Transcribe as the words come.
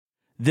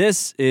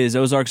This is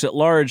Ozarks at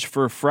Large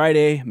for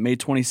Friday, May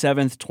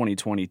 27th,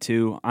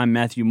 2022. I'm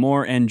Matthew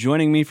Moore, and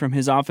joining me from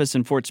his office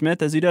in Fort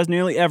Smith, as he does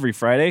nearly every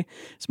Friday,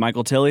 is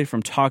Michael Tilley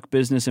from Talk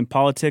Business and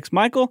Politics.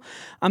 Michael,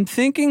 I'm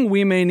thinking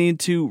we may need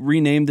to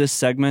rename this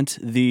segment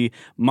the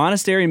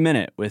Monastery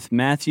Minute with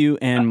Matthew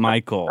and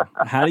Michael.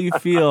 How do you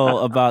feel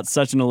about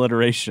such an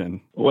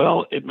alliteration?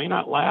 Well, it may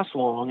not last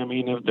long. I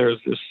mean, if there's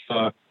this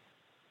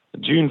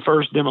June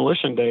 1st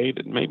demolition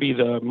date, maybe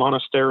the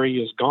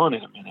monastery is gone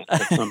in a minute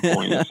at some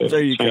point.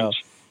 There you go.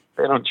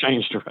 They don't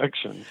change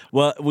direction.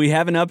 Well, we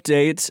have an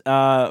update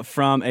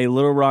from a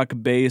Little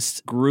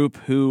Rock-based group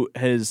who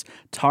is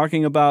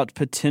talking about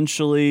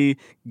potentially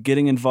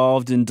getting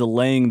involved in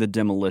delaying the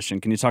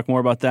demolition. Can you talk more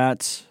about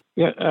that?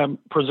 Yeah,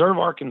 Preserve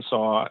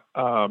Arkansas,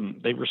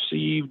 they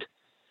received,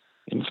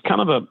 and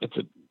it's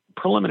a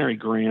preliminary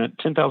grant,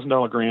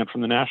 $10,000 grant from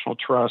the National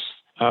Trust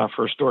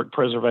for Historic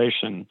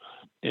Preservation.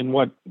 And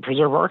what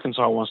Preserve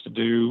Arkansas wants to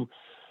do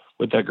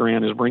with that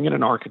grant is bring in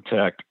an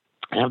architect,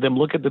 have them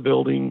look at the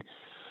building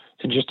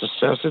and just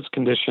assess its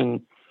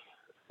condition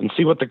and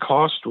see what the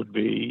cost would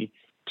be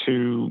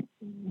to,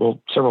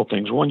 well, several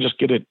things. One, just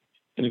get it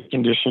in a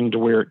condition to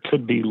where it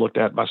could be looked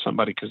at by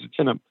somebody, because it's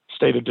in a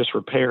state of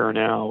disrepair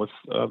now with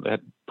that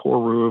poor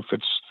roof.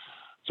 It's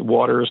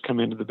water has come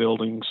into the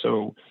building,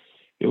 so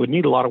it would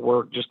need a lot of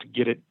work just to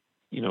get it,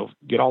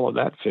 get all of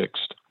that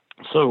fixed.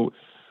 So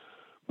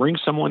bring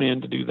someone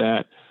in to do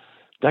that.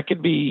 That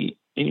could be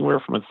anywhere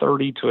from a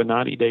 30 to a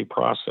 90-day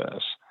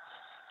process.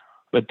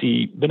 But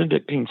the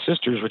Benedictine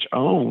sisters, which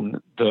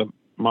own the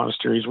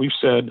monasteries, we've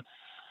said,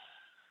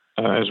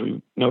 as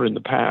we noted in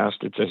the past,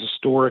 it's a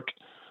historic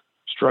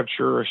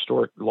structure,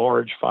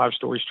 large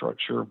 5-story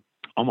structure,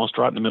 almost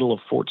right in the middle of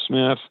Fort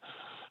Smith.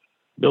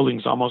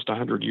 Building's almost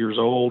 100 years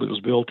old. It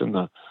was built in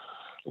the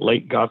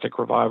late Gothic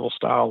Revival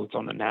style. It's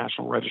on the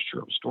National Register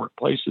of Historic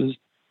Places.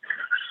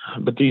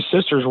 But these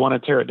sisters want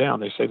to tear it down.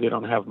 They say they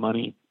don't have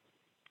money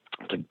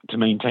to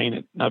maintain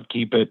it,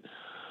 upkeep it.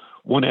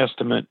 One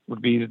estimate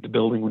would be that the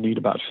building would need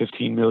about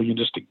 $15 million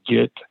just to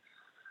get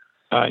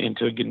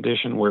into a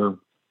condition where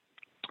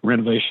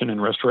renovation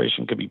and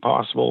restoration could be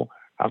possible.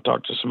 I've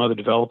talked to some other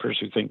developers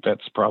who think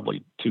that's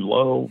probably too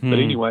low. But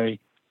anyway,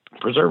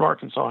 Preserve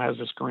Arkansas has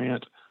this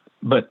grant.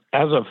 But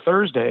as of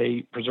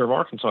Thursday, Preserve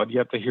Arkansas had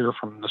yet to hear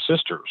from the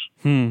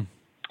sisters.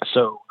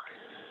 So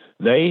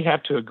they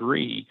have to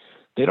agree.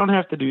 They don't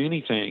have to do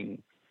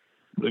anything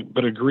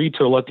but agree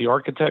to let the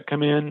architect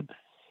come in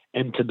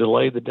and to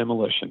delay the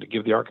demolition, to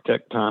give the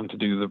architect time to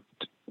do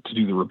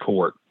the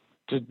report.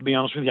 To be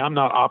honest with you, I'm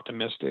not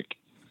optimistic.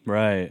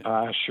 Right.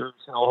 I sure as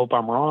hell hope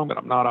I'm wrong, but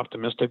I'm not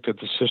optimistic that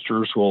the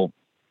sisters will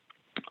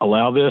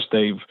allow this.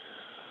 They've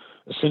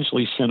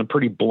essentially sent a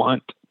pretty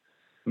blunt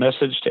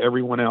message to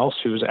everyone else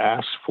who's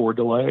asked for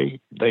delay.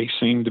 They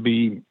seem to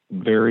be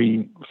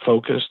very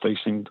focused. They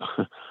seem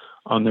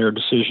on their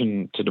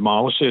decision to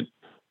demolish it.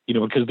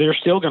 Because they're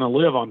still going to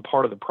live on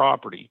part of the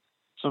property.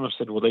 Some have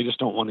said, well, they just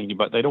don't want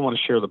anybody. They don't want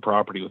to share the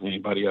property with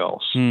anybody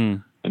else.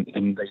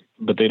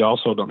 But they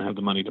also don't have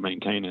the money to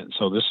maintain it.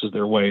 So this is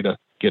their way to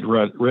get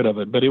rid of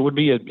it. But it would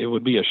be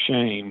a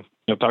shame.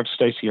 I've talked to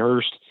Stacy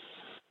Hurst.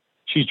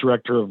 She's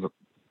director of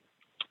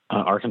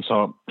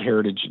Arkansas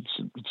Heritage.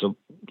 It's a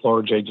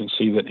large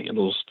agency that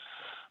handles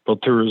both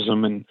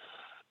tourism and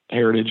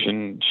heritage,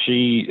 and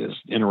she is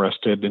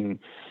interested in,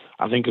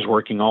 I think, is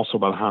working also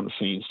behind the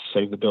scenes to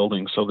save the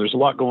building. So there's a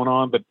lot going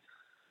on, but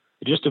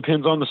it just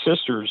depends on the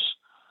sisters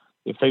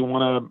if they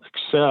want to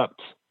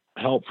accept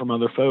help from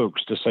other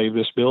folks to save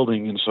this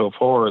building. And so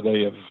far,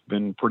 they have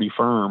been pretty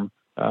firm.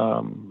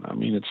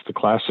 It's the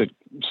classic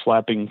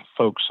slapping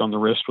folks on the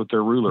wrist with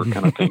their ruler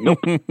kind of thing. Nope.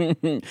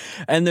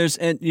 And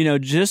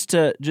just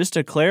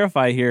to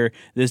clarify here,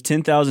 this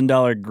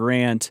 $10,000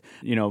 grant,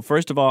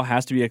 first of all,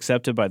 has to be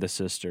accepted by the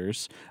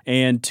sisters,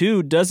 and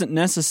two, doesn't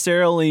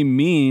necessarily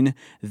mean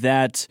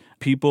that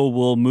people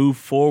will move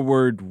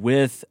forward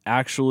with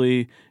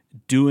actually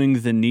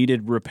doing the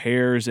needed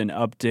repairs and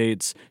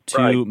updates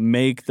to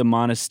make the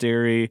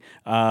monastery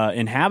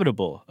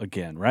inhabitable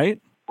again,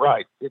 right?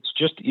 Right. It's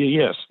just,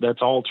 yes,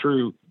 that's all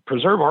true.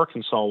 Preserve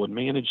Arkansas would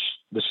manage,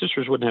 the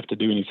sisters wouldn't have to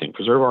do anything.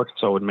 Preserve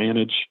Arkansas would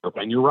manage,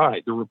 and you're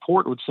right, the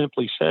report would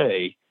simply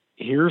say,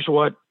 here's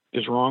what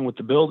is wrong with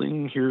the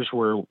building, here's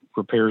where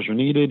repairs are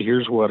needed,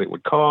 here's what it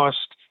would cost,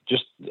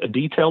 just a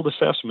detailed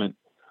assessment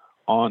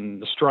on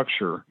the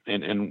structure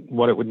and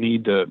what it would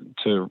need to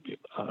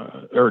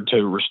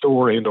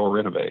restore and or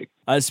renovate.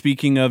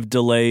 Speaking of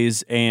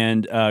delays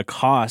and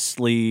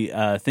costly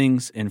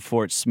things in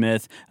Fort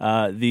Smith,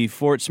 the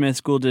Fort Smith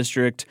School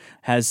District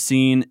has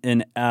seen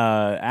an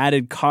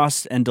added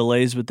costs and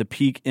delays with the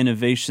Peak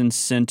Innovation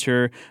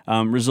Center,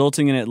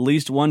 resulting in at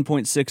least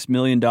 $1.6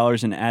 million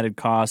in added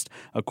cost,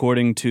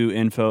 according to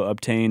info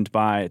obtained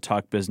by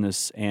Talk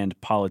Business and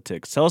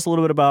Politics. Tell us a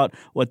little bit about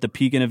what the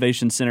Peak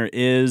Innovation Center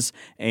is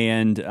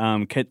and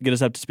get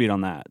us up to speed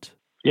on that.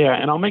 Yeah,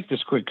 and I'll make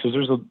this quick because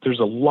there's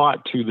a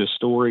lot to this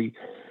story.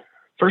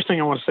 First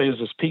thing I want to say is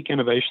this Peak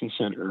Innovation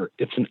Center,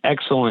 it's an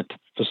excellent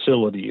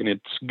facility, and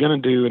it's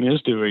going to do and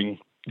is doing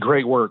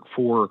great work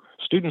for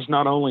students,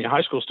 not only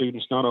high school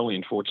students, not only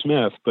in Fort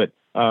Smith, but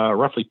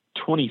roughly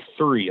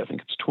 23, I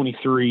think it's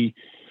 23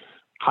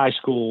 high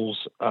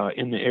schools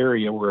in the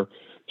area where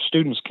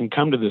students can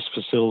come to this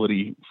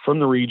facility from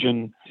the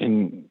region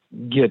and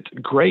get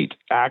great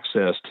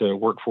access to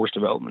workforce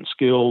development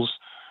skills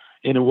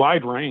in a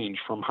wide range,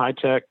 from high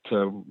tech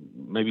to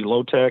maybe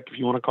low tech, if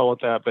you want to call it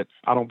that. But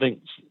I don't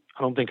think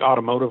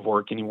automotive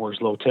work anymore is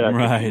low tech.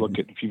 Right.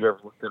 If you've ever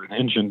looked at an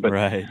engine, but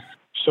right.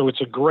 So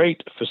it's a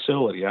great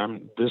facility.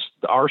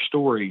 Our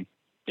story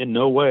in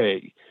no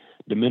way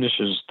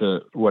diminishes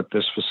what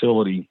this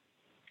facility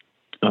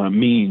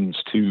means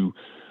to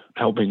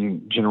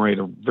helping generate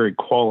a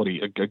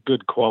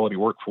good quality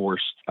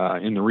workforce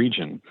in the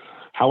region.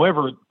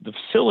 However, the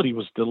facility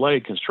was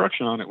delayed.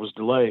 Construction on it was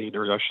delayed,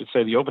 or I should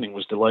say the opening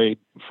was delayed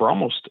for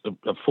almost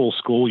a full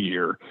school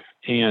year.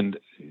 And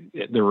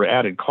there were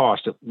added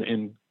costs.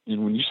 And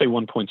when you say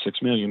 $1.6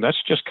 million,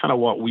 that's just kind of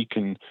what we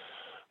can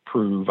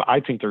prove. I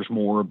think there's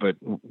more, but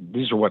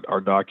these are what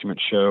our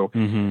documents show.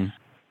 Mm-hmm.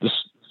 The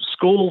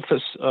school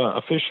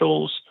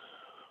officials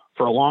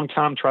for a long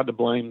time tried to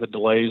blame the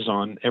delays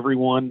on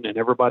everyone and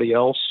everybody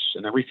else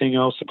and everything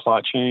else, the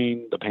supply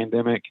chain, the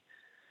pandemic.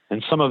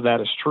 And some of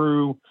that is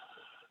true,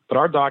 but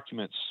our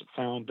documents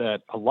found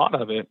that a lot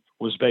of it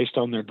was based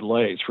on their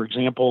delays. For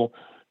example,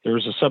 there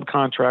was a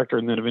subcontractor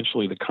and then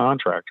eventually the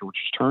contractor, which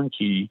is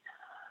turnkey,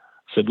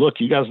 said, look,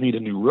 you guys need a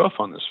new roof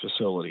on this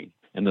facility.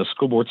 And the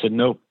school board said,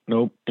 nope.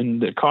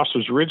 And the cost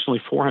was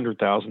originally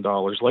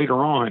 $400,000.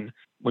 Later on,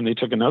 when they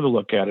took another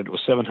look at it, it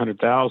was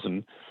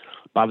 $700,000.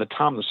 By the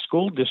time the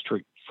school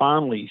district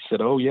finally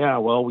said, oh, yeah,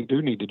 well, we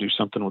do need to do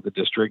something with the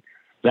district,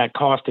 that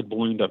cost had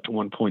ballooned up to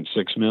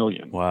 $1.6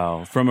 million.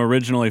 Wow. From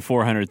originally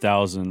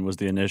 $400,000 was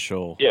the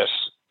initial. Yes.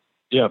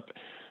 Yep.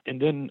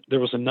 And then there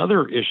was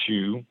another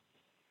issue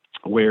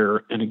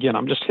where, and again,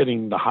 I'm just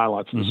hitting the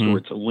highlights of the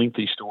story. It's a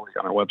lengthy story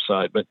on our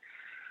website, but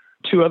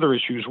two other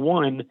issues.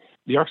 One,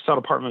 the Arkansas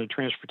Department of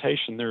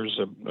Transportation, there's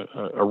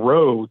a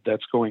road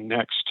that's going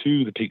next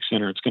to the Peak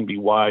Center. It's going to be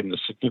widened, a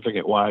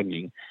significant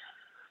widening.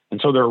 And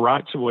so there are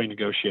rights-of-way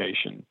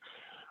negotiation.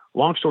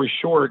 Long story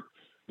short,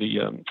 the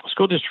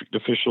school district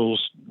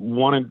officials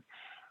wanted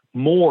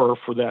more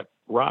for that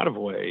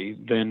right-of-way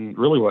than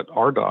really what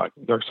RDOT,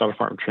 the Arkansas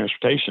Department of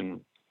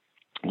Transportation,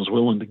 was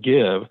willing to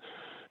give.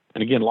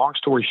 And again, long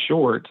story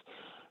short,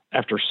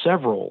 after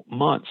several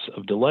months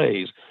of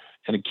delays,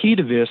 and a key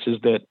to this is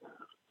that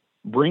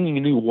bringing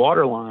a new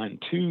water line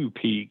to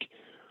Peak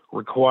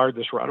required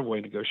this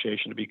right-of-way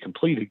negotiation to be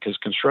completed because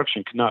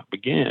construction could not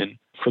begin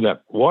for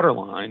that water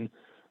line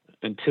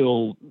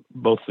until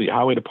both the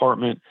highway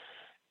department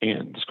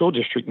and the school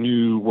district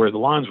knew where the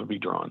lines would be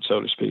drawn,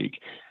 so to speak.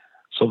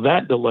 So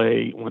that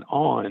delay went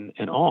on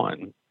and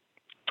on.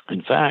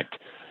 In fact,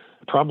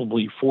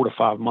 probably 4 to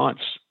 5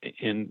 months,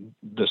 and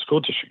the school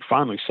district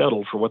finally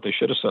settled for what they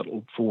should have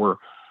settled for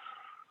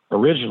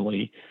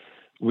originally,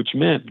 which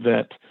meant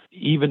that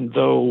even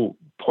though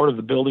part of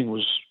the building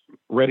was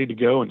ready to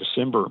go in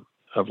December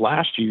of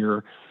last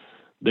year,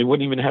 they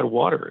wouldn't even have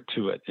water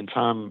to it in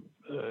time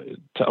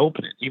to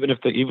open it, even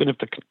if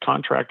the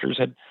contractors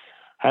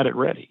had it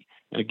ready.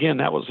 And again,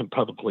 that wasn't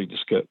publicly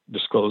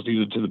disclosed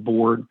either to the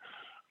board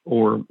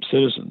or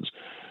citizens.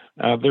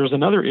 There's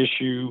another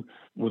issue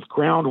with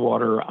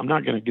groundwater I'm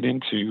not going to get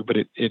into, but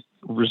it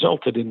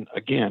resulted in,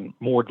 again,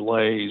 more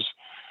delays.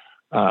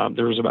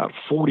 There was about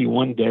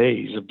 41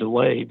 days of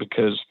delay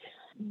because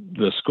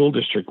the school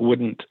district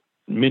wouldn't,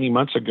 many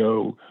months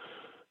ago,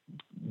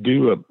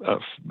 do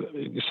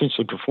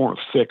essentially perform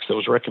a fix that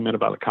was recommended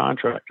by the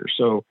contractor.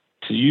 So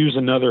to use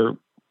another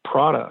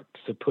product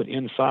to put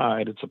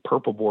inside, it's a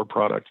purple board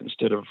product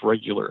instead of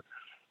regular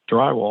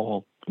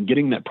drywall.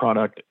 Getting that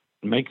product,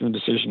 making the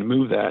decision to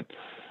move that,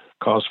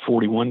 caused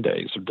 41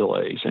 days of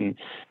delays. And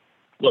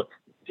look,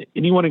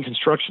 anyone in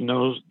construction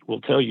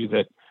will tell you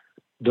that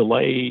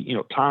delay,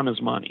 time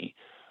is money.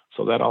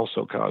 So that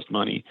also caused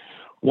money.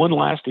 One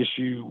last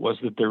issue was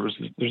that there's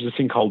this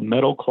thing called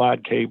metal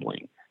clad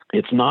cabling.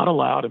 It's not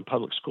allowed in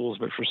public schools,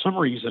 but for some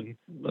reason,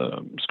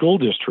 the school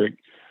district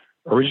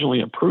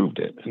originally approved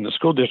it. And the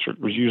school district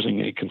was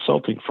using a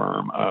consulting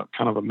firm,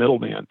 kind of a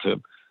middleman,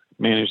 to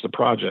manage the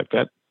project.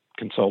 That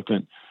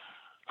consultant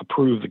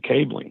approved the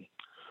cabling.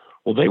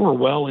 Well, they were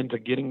well into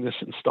getting this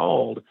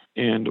installed,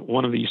 and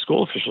one of the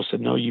school officials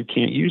said, no, you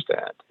can't use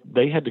that.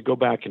 They had to go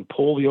back and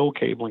pull the old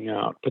cabling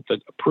out, put the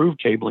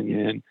approved cabling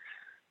in.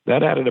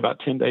 That added about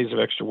 10 days of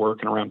extra work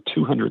and around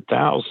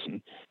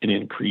 $200,000 in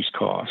increased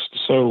cost.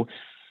 So,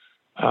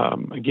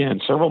 again,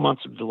 several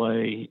months of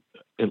delay,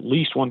 at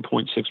least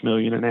 $1.6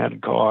 million in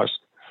added cost,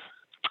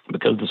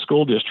 because the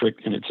school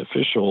district and its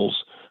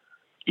officials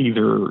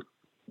either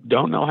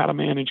don't know how to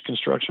manage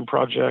construction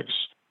projects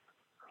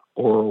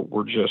or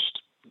were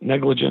just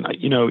negligent.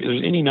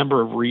 There's any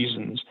number of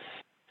reasons.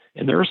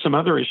 And there are some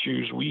other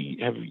issues we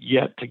have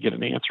yet to get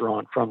an answer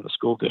on from the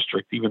school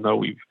district, even though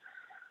we've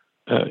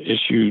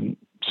issued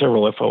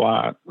several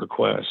FOI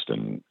requests.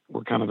 And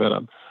we're kind of at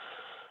a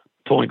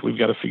point we've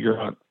got to figure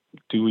out,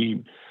 do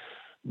we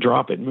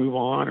drop it and move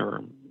on,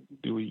 or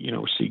do we,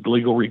 seek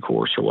legal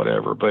recourse or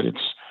whatever? But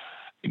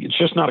it's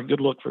just not a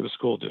good look for the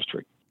school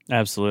district.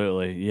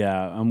 Absolutely.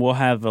 Yeah. And we'll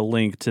have a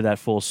link to that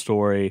full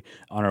story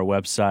on our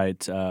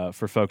website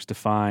for folks to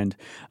find.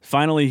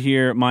 Finally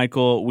here,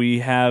 Michael, we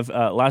have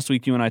last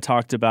week you and I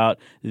talked about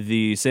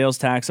the sales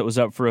tax that was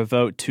up for a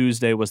vote.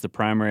 Tuesday was the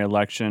primary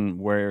election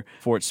where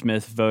Fort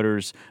Smith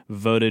voters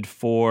voted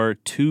for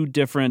 2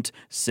 different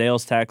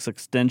sales tax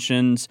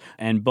extensions,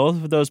 and both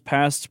of those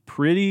passed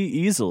pretty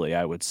easily,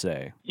 I would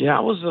say. Yeah,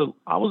 I was a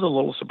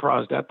little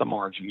surprised at the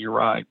margin. You're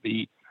right.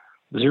 The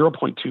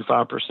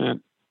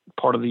 0.25%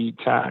 part of the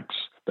tax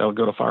that would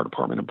go to fire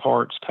department and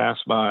parks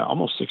passed by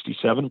almost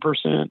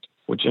 67%,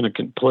 which in a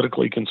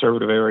politically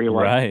conservative area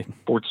like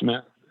Fort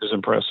Smith is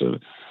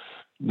impressive.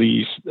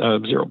 The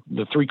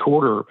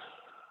 3/4%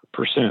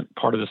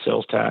 part of the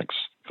sales tax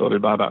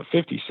voted by about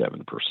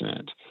 57%.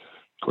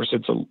 Of course,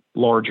 it's a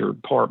larger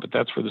part, but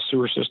that's for the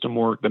sewer system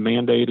work, the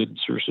mandated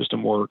sewer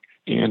system work,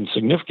 and a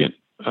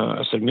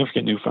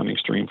significant new funding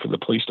stream for the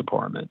police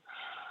department.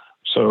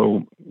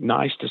 So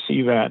nice to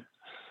see that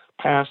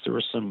pass. There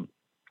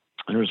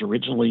was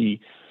originally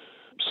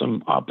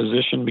some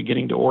opposition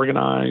beginning to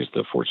organize.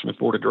 The Fort Smith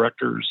Board of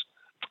Directors,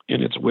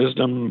 in its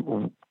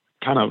wisdom,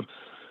 kind of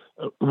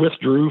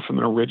withdrew from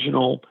an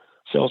original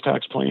sales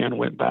tax plan,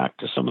 went back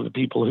to some of the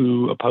people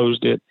who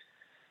opposed it,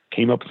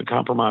 came up with a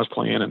compromise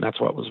plan, and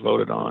that's what was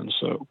voted on.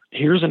 So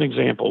here's an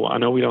example. I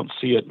know we don't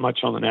see it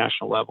much on the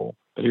national level,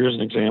 but here's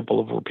an example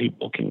of where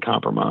people can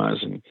compromise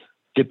and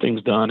get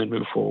things done and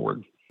move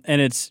forward. And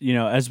it's,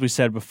 as we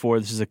said before,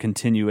 this is a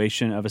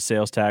continuation of a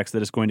sales tax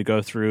that is going to go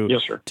through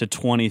to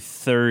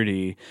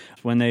 2030.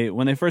 When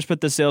they first put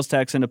the sales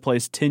tax into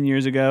place 10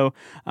 years ago,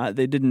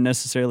 they didn't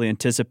necessarily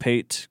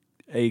anticipate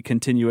a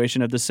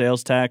continuation of the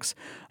sales tax.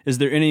 Is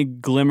there any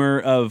glimmer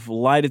of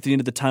light at the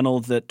end of the tunnel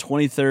that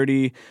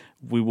 2030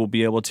 we will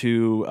be able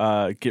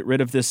to get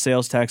rid of this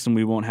sales tax and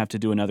we won't have to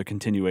do another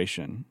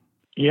continuation?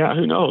 Yeah,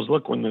 who knows?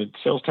 Look, when the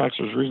sales tax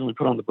was originally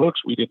put on the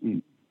books, we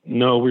didn't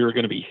know we were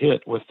going to be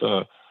hit with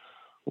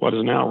what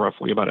is now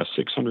roughly about a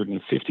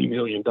 $650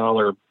 million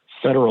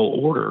federal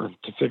order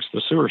to fix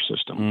the sewer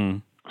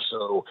system.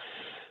 So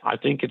I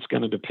think it's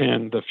going to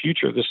depend, the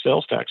future of the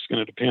sales tax is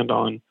going to depend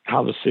on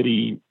how the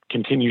city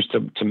continues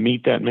to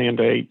meet that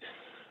mandate,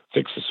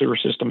 fix the sewer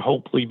system.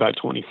 Hopefully by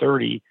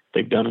 2030,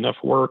 they've done enough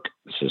work,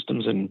 the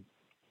system's in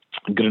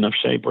good enough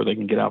shape where they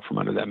can get out from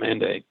under that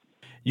mandate.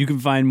 You can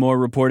find more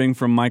reporting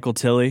from Michael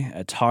Tilley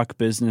at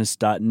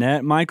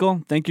talkbusiness.net.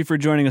 Michael, thank you for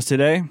joining us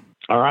today.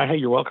 All right. Hey,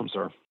 you're welcome,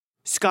 sir.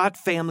 Scott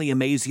Family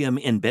Amazeum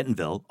in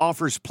Bentonville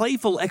offers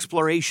playful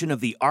exploration of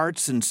the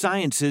arts and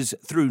sciences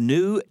through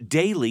new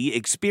daily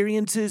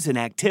experiences and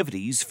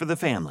activities for the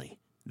family.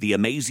 The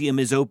Amazeum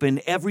is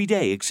open every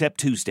day except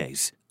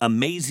Tuesdays.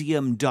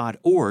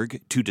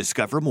 Amazeum.org to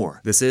discover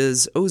more. This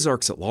is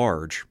Ozarks at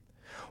Large.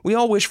 We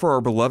all wish for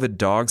our beloved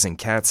dogs and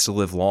cats to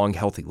live long,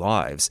 healthy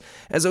lives.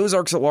 As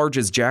Ozarks at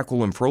Large's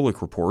Jacqueline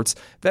Froelich reports,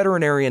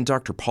 veterinarian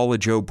Dr. Paula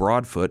Jo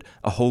Broadfoot,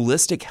 a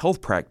holistic health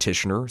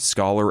practitioner,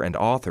 scholar, and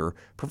author,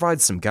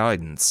 provides some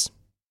guidance.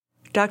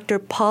 Dr.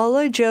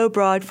 Paula Jo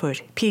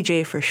Broadfoot,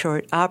 PJ for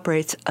short,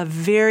 operates a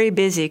very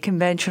busy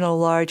conventional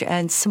large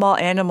and small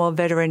animal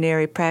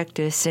veterinary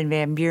practice in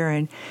Van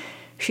Buren.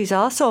 She's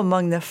also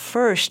among the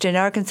first in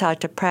Arkansas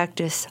to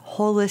practice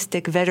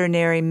holistic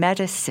veterinary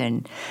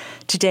medicine.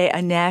 Today,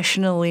 a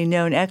nationally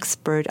known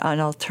expert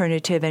on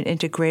alternative and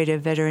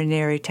integrative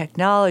veterinary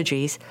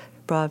technologies,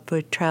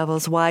 Broadfoot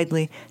travels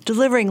widely,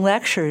 delivering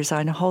lectures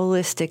on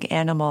holistic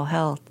animal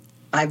health.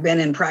 I've been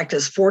in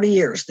practice 40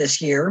 years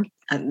this year,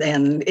 and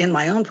in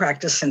my own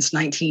practice since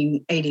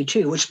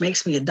 1982, which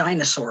makes me a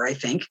dinosaur, I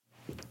think.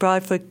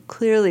 Broadfoot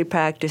clearly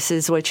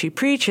practices what she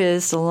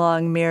preaches. The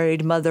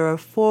long-married mother of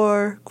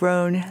 4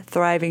 grown,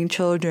 thriving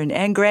children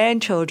and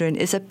grandchildren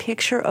is a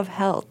picture of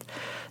health.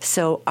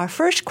 So our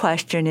first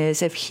question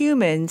is, if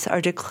humans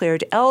are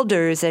declared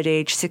elders at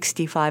age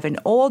 65 and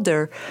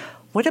older,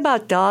 what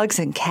about dogs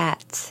and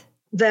cats?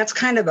 That's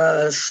kind of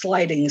a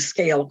sliding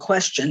scale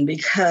question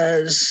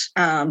because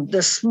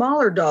the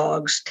smaller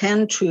dogs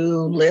tend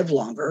to live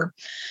longer.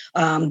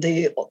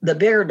 The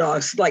bigger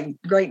dogs, like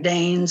Great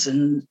Danes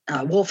and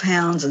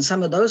Wolfhounds and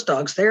some of those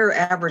dogs, their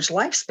average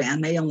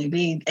lifespan may only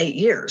be 8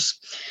 years.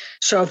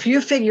 So if you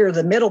figure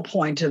the middle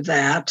point of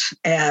that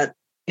at,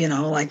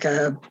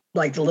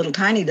 like the little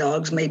tiny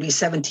dogs, maybe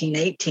 17,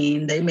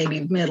 18, they may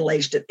be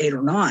middle-aged at 8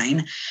 or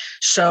 9.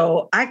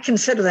 So I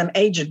consider them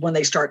aged when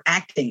they start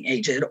acting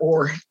aged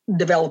or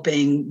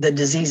developing the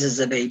diseases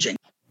of aging.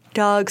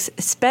 Dogs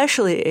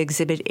especially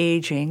exhibit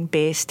aging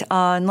based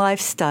on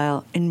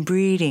lifestyle and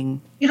breeding.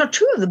 2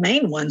 of the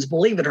main ones,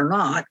 believe it or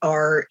not,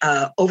 are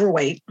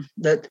overweight,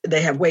 that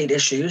they have weight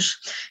issues,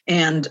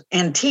 and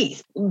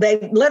teeth. They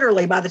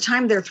literally, by the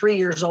time they're 3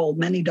 years old,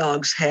 many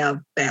dogs have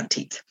bad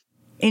teeth.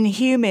 In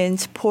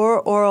humans, poor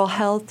oral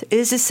health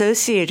is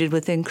associated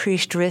with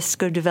increased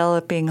risk of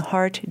developing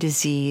heart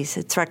disease.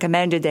 It's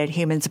recommended that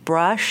humans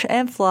brush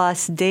and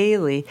floss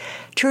daily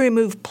to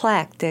remove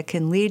plaque that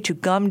can lead to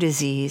gum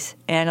disease.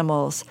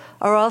 Animals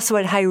are also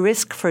at high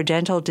risk for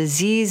dental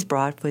disease,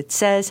 Broadfoot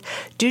says,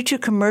 due to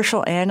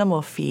commercial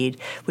animal feed,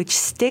 which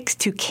sticks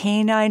to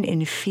canine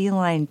and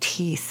feline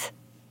teeth.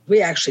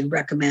 We actually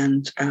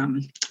recommend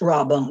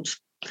raw bones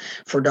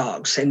for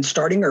dogs, and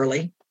starting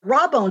early.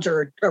 Raw bones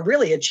are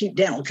really a cheap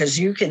dental because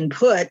you can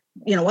put,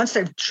 once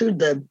they've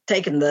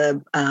taken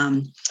the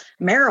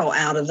marrow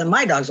out of them,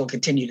 my dogs will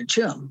continue to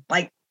chew them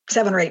like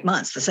 7 or 8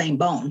 months, the same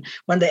bone.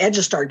 When the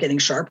edges start getting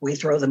sharp, we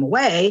throw them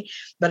away.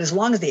 But as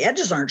long as the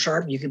edges aren't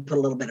sharp, you can put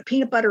a little bit of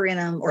peanut butter in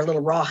them or a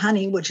little raw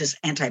honey, which is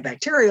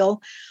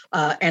antibacterial,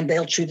 and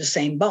they'll chew the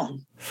same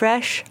bone.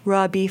 Fresh,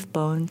 raw beef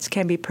bones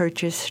can be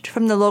purchased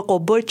from the local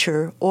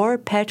butcher or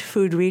pet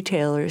food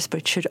retailers,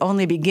 but should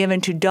only be given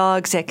to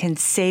dogs that can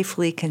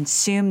safely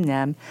consume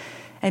them.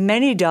 And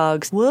many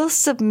dogs will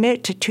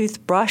submit to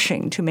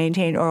toothbrushing to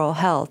maintain oral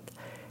health.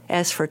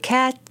 As for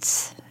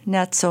cats,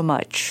 not so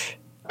much.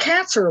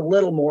 Cats are a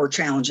little more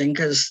challenging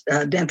because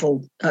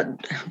dental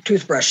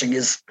toothbrushing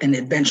is an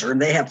adventure.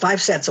 They have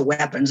 5 sets of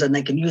weapons and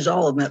they can use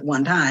all of them at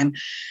one time.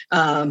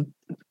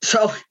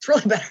 So it's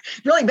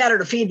really better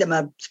to feed them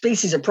a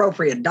species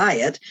appropriate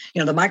diet.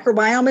 The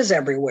microbiome is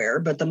everywhere,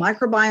 but the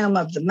microbiome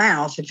of the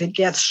mouth, if it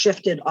gets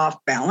shifted off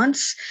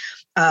balance,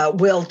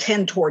 will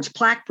tend towards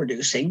plaque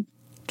producing.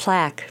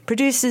 Plaque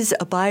produces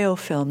a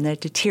biofilm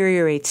that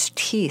deteriorates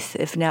teeth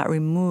if not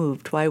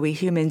removed, why we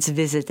humans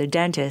visit the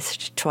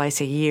dentist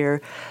twice a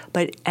year.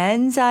 But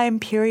enzyme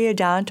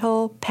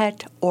periodontal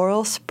pet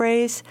oral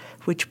sprays,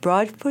 which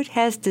Broadfoot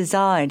has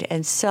designed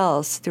and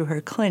sells through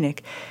her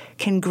clinic,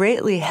 can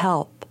greatly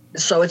help.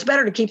 So it's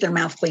better to keep their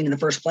mouth clean in the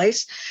first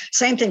place.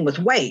 Same thing with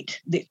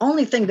weight. The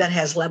only thing that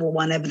has level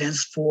 1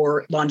 evidence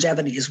for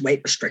longevity is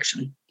weight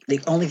restriction. The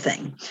only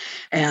thing.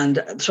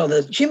 And so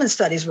the human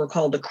studies were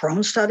called the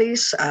Crohn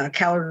studies,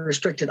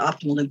 calorie-restricted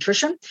optimal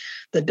nutrition.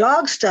 The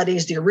dog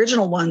studies, the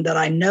original one that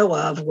I know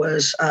of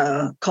was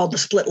called the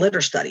split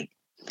litter study.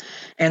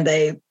 And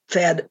they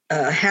fed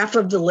half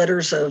of the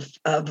litters of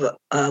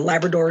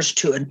Labradors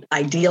to an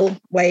ideal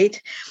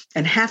weight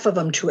and half of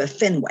them to a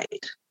thin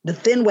weight. The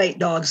thin weight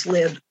dogs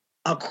lived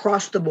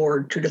across the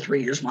board 2 to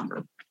 3 years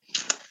longer,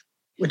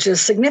 which is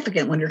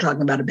significant when you're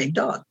talking about a big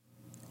dog.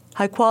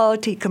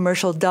 High-quality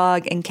commercial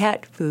dog and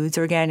cat foods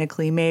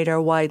organically made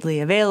are widely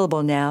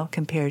available now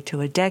compared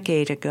to a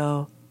decade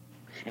ago.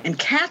 And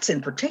cats in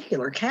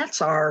particular,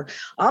 cats are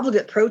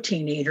obligate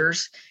protein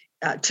eaters.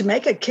 To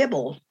make a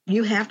kibble,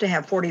 you have to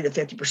have 40 to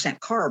 50%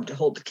 carb to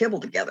hold the kibble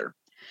together.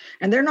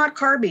 And they're not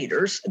carb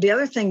eaters. The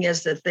other thing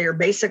is that they're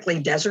basically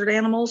desert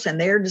animals,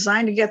 and they're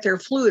designed to get their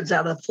fluids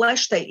out of the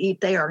flesh they eat.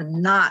 They are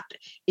not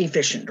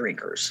efficient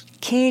drinkers.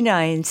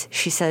 Canines,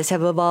 she says,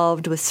 have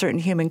evolved with certain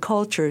human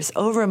cultures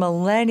over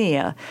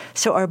millennia,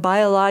 so are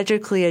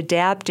biologically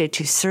adapted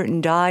to certain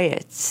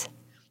diets.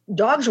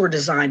 Dogs were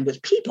designed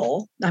with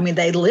people. I mean,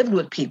 they lived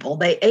with people.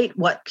 They ate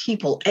what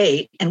people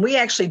ate. And we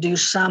actually do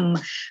some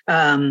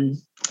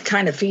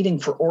kind of feeding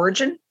for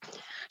origin.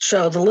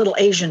 So the little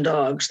Asian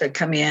dogs that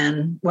come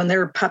in, when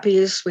they're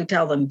puppies, we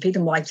tell them, feed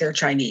them like they're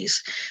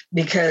Chinese,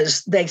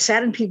 because they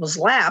sat in people's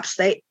laps.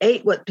 They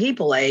ate what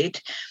people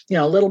ate,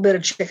 a little bit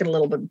of chicken, a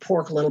little bit of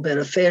pork, a little bit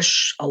of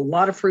fish, a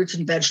lot of fruits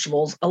and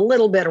vegetables, a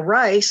little bit of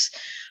rice.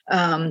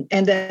 And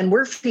then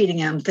we're feeding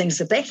them things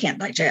that they can't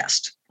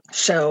digest.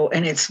 So,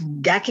 and it's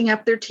gacking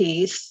up their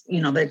teeth,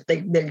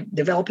 they're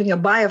developing a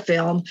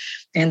biofilm,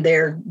 and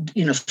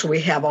so we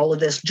have all of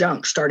this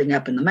junk starting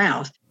up in the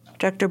mouth.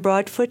 Dr.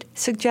 Broadfoot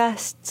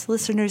suggests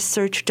listeners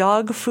search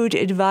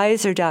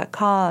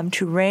dogfoodadvisor.com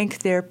to rank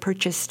their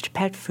purchased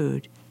pet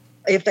food.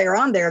 If they're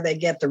on there, they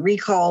get the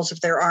recalls,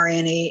 if there are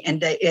any,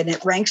 and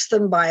it ranks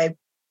them by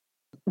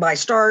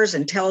stars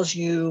and tells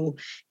you,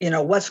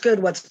 what's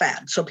good, what's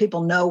bad. So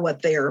people know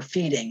what they're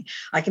feeding.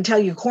 I can tell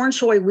you corn,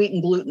 soy, wheat,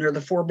 and gluten are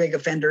the 4 big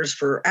offenders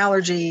for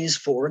allergies,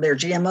 for their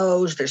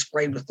GMOs. They're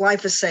sprayed with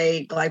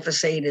glyphosate.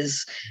 Glyphosate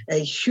is a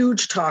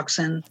huge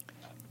toxin.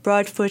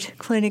 Broadfoot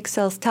Clinic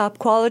sells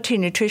top-quality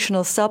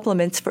nutritional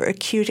supplements for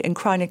acute and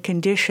chronic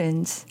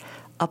conditions.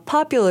 A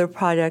popular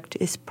product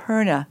is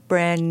Perna,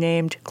 brand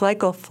named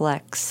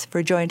Glycoflex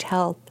for joint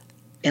health.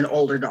 In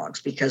older dogs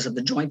because of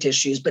the joint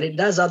issues, but it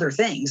does other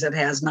things. It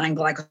has 9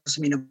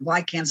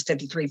 glycosaminoglycans,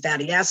 53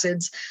 fatty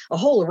acids, a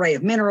whole array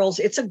of minerals.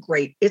 It's a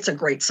great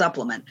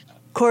supplement.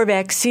 Core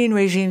vaccine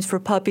regimes for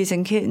puppies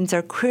and kittens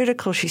are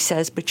critical, she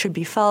says, but should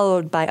be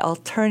followed by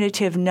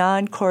alternative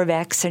non-core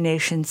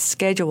vaccination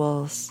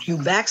schedules. You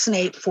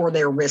vaccinate for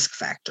their risk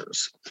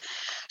factors.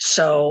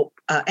 So,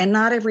 and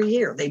not every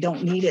year. They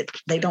don't need it.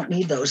 They don't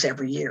need those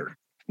every year.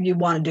 You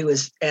want to do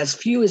as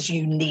few as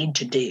you need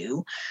to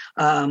do.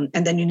 And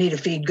then you need to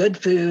feed good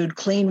food,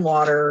 clean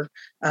water,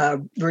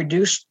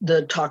 reduce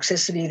the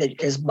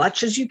toxicity as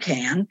much as you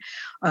can,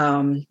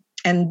 and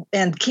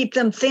keep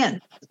them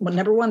thin. Well,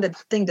 number one, the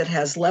thing that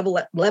has level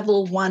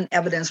 1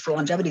 evidence for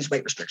longevity is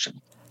weight restriction.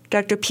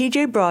 Dr.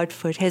 P.J.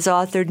 Broadfoot has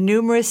authored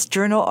numerous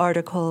journal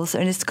articles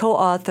and is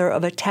co-author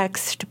of a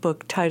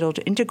textbook titled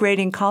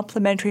Integrating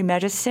Complementary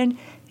Medicine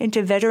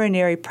into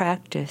Veterinary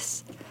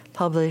Practice,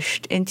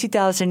 published in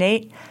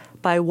 2008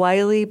 by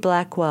Wiley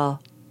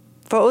Blackwell.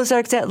 For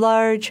Ozarks at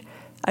Large,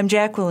 I'm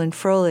Jacqueline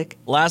Froelich.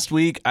 Last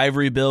week,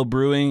 Ivory Bill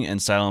Brewing in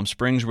Siloam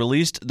Springs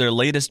released their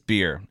latest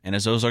beer. And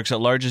as Ozarks at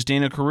Large's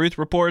Dana Carruth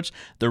reports,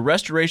 the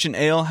Restoration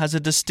Ale has a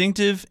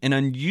distinctive and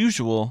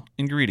unusual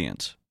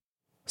ingredient.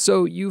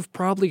 So you've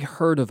probably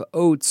heard of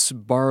oats,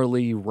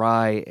 barley,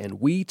 rye, and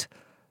wheat,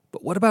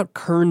 but what about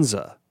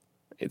kernza?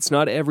 It's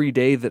not every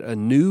day that a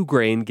new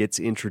grain gets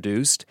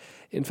introduced.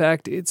 In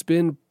fact, it's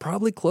been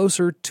probably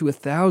closer to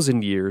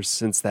 1,000 years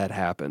since that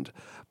happened.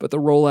 But the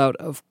rollout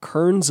of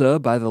kernza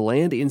by the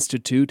Land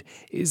Institute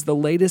is the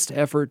latest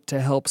effort to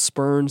help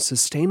spur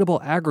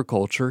sustainable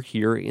agriculture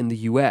here in the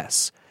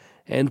U.S.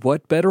 And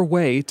what better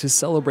way to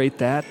celebrate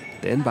that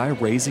than by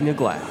raising a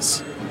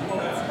glass?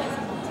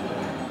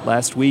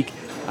 Last week,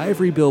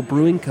 Ivory Bill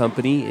Brewing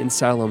Company in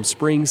Siloam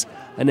Springs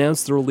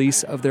announced the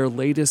release of their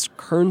latest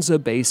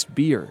kernza-based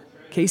beer.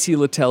 Casey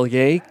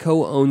Letelier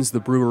co-owns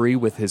the brewery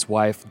with his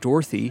wife,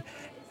 Dorothy,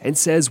 and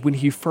says when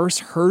he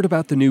first heard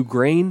about the new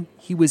grain,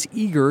 he was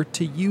eager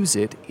to use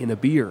it in a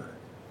beer.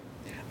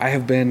 I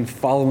have been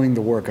following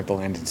the work of the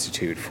Land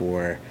Institute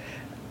for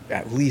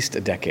at least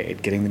a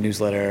decade, getting the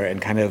newsletter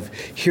and kind of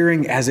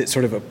hearing as it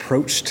sort of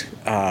approached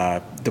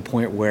the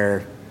point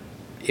where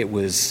it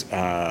was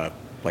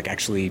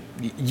actually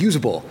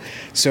usable.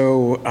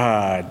 So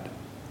I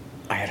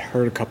had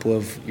heard a couple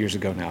of years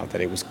ago now that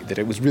it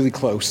was really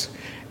close.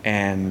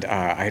 And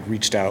I had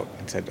reached out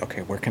and said,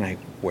 okay, where can I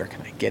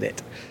get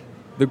it?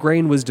 The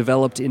grain was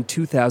developed in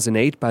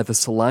 2008 by the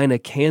Salina,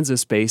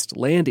 Kansas-based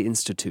Land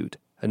Institute,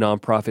 a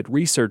nonprofit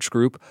research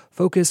group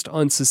focused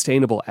on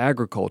sustainable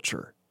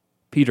agriculture.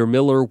 Peter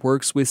Miller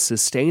works with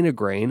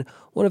Sustainagrain,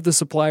 one of the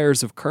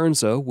suppliers of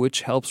kernza,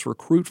 which helps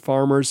recruit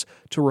farmers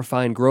to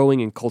refine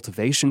growing and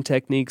cultivation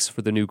techniques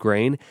for the new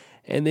grain,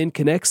 and then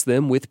connects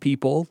them with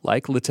people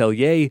like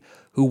Letelier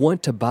who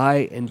want to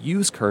buy and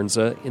use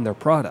kernza in their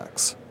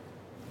products.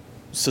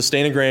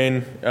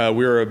 Sustainagrain,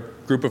 we're a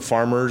group of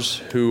farmers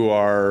who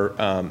are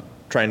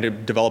trying to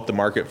develop the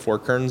market for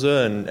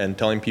kernza and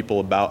telling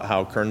people about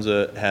how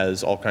kernza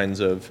has all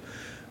kinds of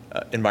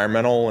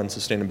environmental and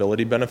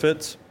sustainability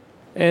benefits.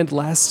 And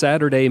last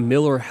Saturday,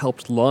 Miller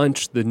helped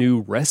launch the new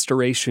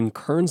Restoration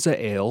Kernza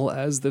Ale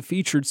as the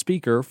featured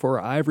speaker for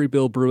Ivory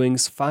Bill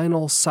Brewing's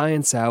final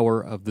science hour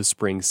of the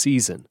spring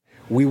season.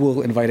 We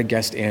will invite a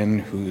guest in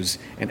who's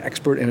an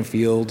expert in a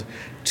field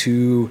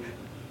to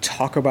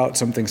talk about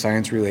something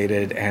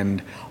science-related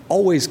and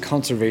always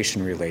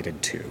conservation-related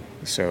too.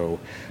 So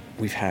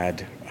we've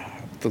had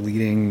the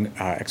leading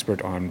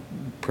expert on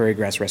prairie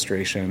grass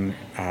restoration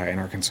in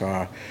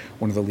Arkansas,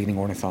 one of the leading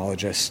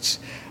ornithologists,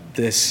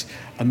 this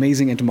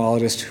amazing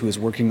entomologist who is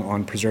working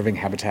on preserving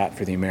habitat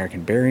for the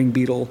American burying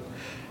beetle,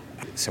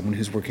 someone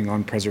who's working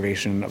on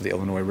preservation of the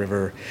Illinois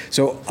River.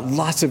 So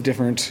lots of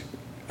different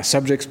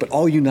subjects, but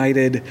all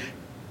united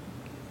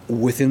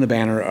within the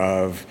banner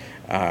of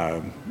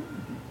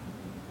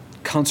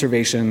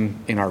conservation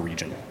in our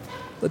region.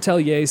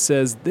 Letelier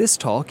says this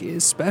talk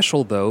is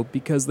special, though,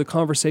 because the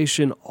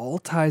conversation all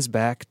ties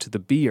back to the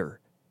beer.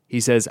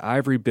 He says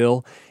Ivory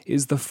Bill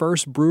is the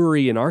first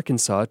brewery in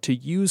Arkansas to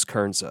use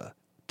kernza.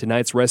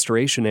 Tonight's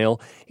Restoration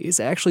Ale is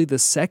actually the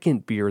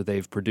second beer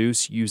they've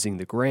produced using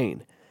the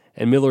grain.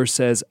 And Miller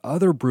says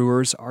other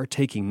brewers are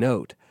taking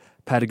note.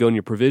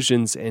 Patagonia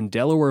Provisions and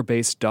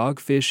Delaware-based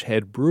Dogfish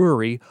Head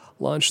Brewery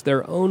launched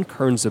their own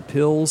kernza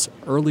pills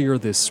earlier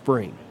this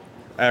spring.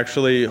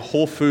 Actually,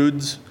 Whole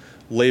Foods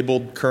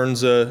labeled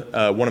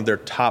kernza one of their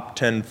top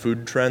 10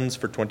 food trends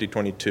for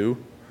 2022.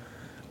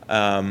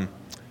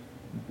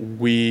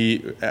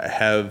 We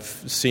have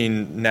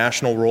seen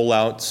national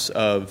rollouts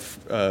of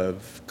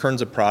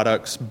kernza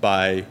products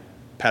by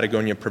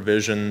Patagonia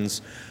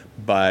Provisions,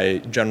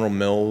 by General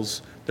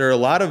Mills. There are a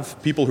lot of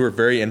people who are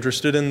very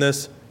interested in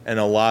this and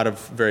a lot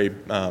of very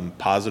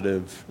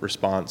positive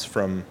response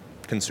from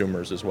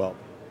consumers as well.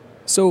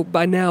 So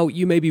by now,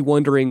 you may be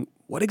wondering,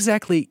 what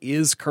exactly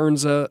is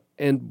kernza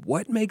and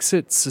what makes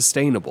it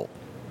sustainable?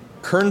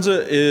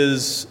 Kernza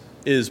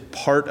is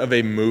part of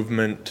a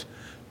movement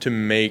to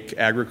make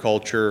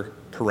agriculture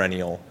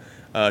perennial,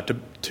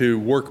 to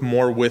work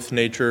more with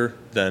nature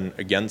than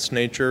against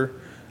nature.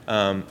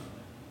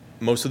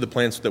 Most of the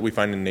plants that we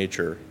find in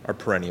nature are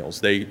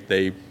perennials.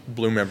 They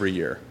bloom every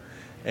year.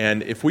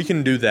 And if we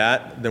can do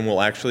that, then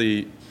we'll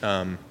actually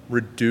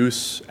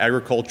reduce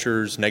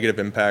agriculture's negative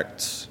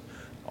impacts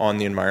on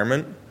the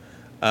environment.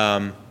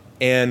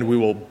 And we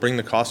will bring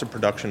the cost of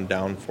production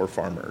down for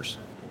farmers.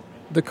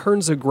 The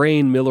kernza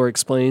grain, Miller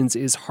explains,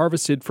 is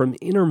harvested from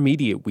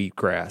intermediate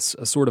wheatgrass,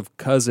 a sort of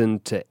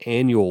cousin to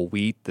annual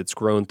wheat that's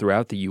grown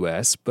throughout the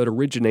U.S., but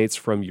originates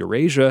from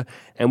Eurasia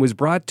and was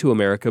brought to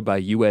America by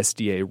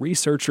USDA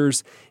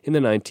researchers in the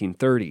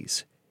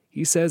 1930s.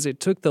 He says it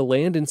took the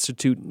Land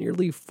Institute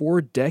nearly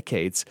 4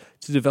 decades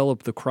to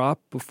develop the crop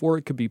before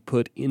it could be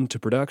put into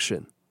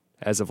production.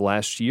 As of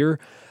last year,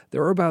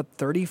 there are about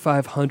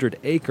 3,500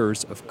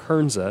 acres of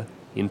Kernza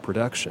in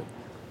production.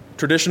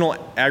 Traditional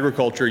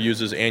agriculture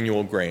uses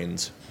annual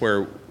grains,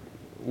 where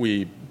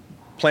we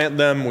plant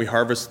them, we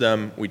harvest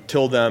them, we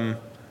till them,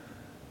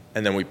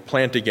 and then we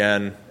plant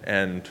again,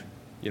 and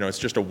it's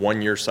just a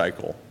one-year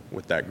cycle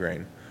with that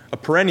grain. A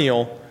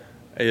perennial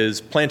is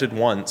planted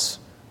once,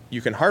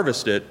 you can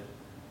harvest it,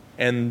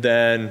 and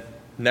then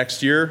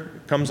next year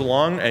comes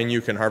along and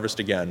you can harvest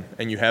again,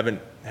 and you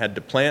haven't had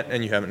to plant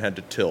and you haven't had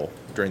to till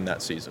during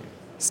that season.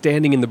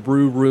 Standing in the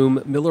brew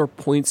room, Miller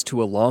points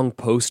to a long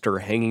poster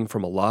hanging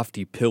from a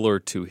lofty pillar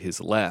to his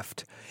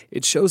left.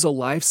 It shows a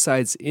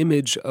life-size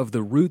image of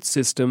the root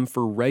system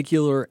for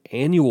regular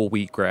annual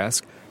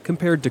wheatgrass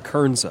compared to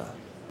Kernza.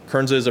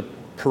 Kernza is a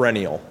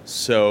perennial,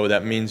 so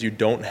that means you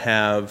don't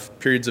have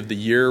periods of the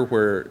year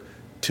where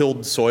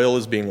tilled soil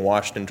is being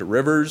washed into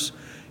rivers.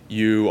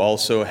 You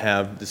also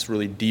have this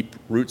really deep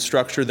root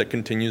structure that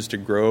continues to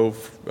grow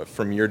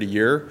from year to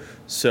year.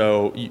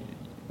 So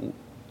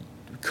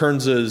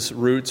Kernza's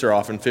roots are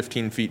often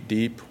 15 feet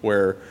deep,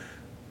 where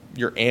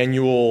your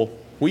annual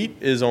wheat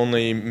is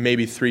only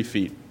maybe 3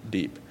 feet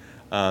deep.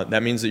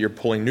 That means that you're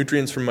pulling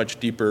nutrients from much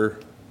deeper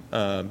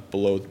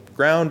below the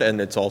ground, and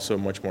it's also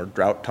much more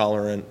drought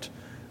tolerant,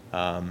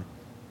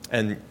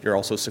 and you're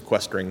also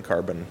sequestering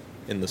carbon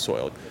in the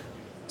soil.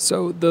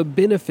 So the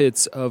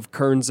benefits of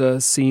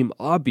Kernza seem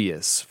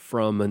obvious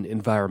from an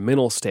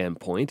environmental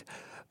standpoint,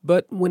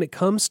 but when it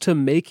comes to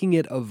making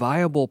it a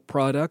viable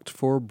product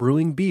for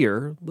brewing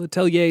beer,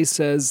 Letellier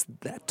says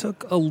that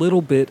took a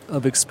little bit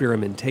of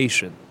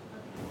experimentation.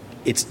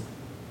 It's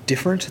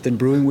different than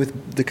brewing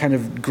with the kind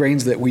of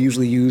grains that we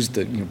usually use,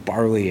 the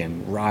barley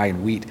and rye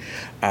and wheat.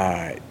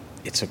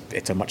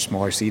 It's a much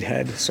smaller seed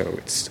head, so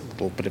it's a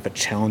little bit of a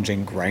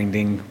challenging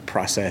grinding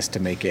process to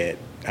make it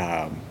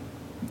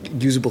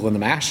usable in the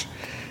mash,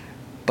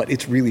 but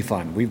it's really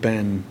fun. We've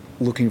been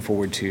looking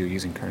forward to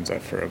using Kernza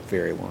for a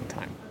very long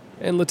time.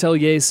 And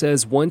Letellier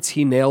says once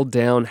he nailed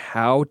down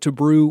how to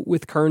brew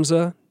with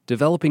Kernza,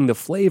 developing the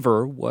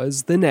flavor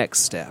was the next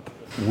step.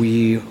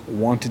 We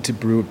wanted to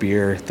brew a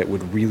beer that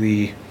would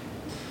really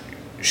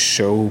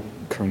show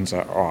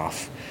Kernza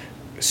off.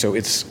 So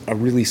it's a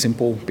really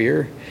simple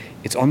beer.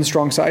 It's on the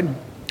strong side,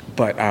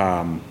 but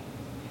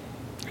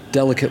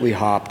delicately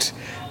hopped,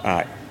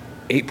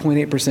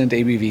 8.8%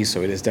 ABV,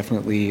 so it is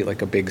definitely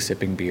like a big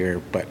sipping beer,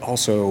 but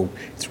also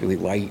it's really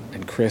light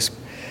and crisp.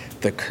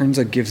 The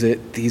Kernza gives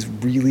it these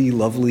really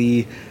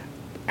lovely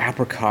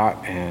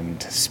apricot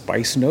and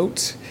spice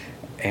notes,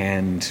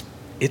 and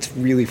it's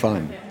really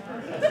fun.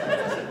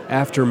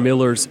 After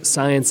Miller's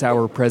Science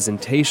Hour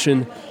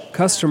presentation,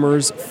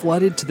 customers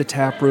flooded to the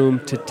tap room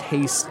to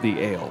taste the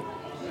ale.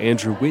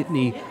 Andrew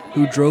Whitney,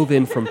 who drove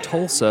in from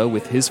Tulsa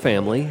with his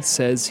family,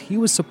 says he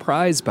was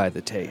surprised by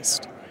the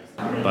taste.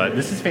 But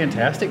this is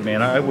fantastic,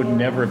 man. I would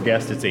never have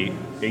guessed it's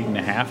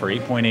 8.5 or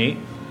 8.8.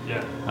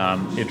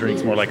 Yeah. It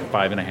drinks more like a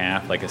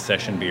 5.5, like a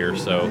session beer.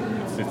 So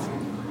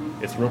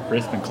it's real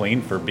crisp and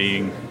clean for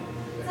being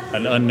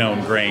an unknown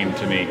grain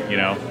to me.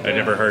 I'd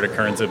never heard of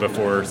Kernza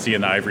before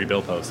seeing the Ivory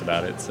Bill post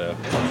about it. So.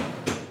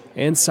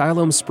 And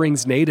Siloam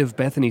Springs native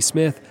Bethany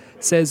Smith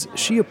says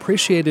she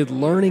appreciated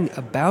learning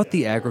about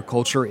the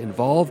agriculture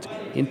involved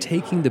in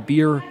taking the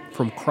beer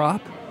from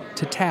crop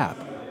to tap.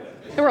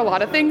 There were a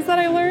lot of things that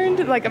I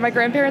learned. Like, my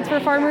grandparents were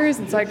farmers,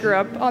 and so I grew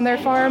up on their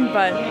farm,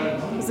 but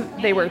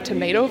they were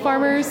tomato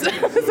farmers,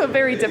 so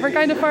very different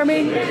kind of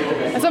farming.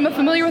 And so I'm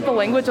familiar with the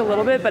language a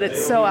little bit, but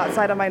it's so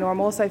outside of my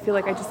normal, so I feel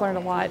like I just learned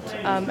a lot.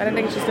 And I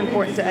think it's just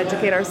important to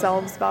educate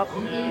ourselves about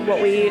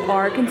what we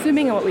are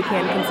consuming and what we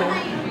can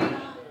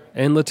consume.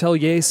 And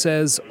Letellier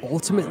says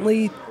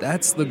ultimately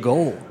that's the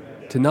goal,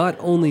 to not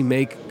only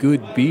make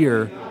good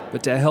beer,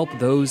 but to help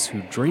those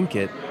who drink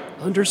it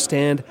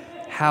understand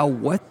how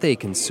what they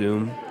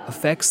consume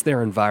affects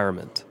their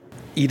environment.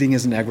 Eating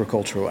is an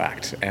agricultural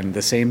act, and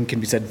the same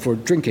can be said for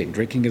drinking.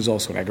 Drinking is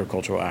also an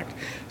agricultural act,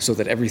 so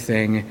that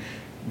everything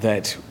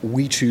that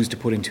we choose to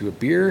put into a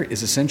beer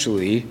is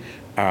essentially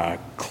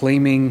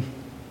claiming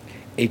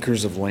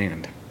acres of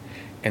land.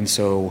 And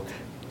so,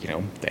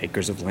 the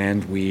acres of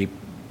land we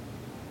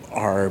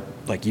are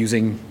like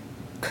using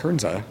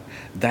Kernza,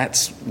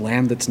 that's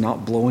land that's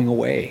not blowing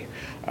away,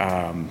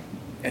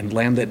 and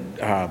land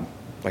that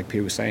like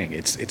Peter was saying,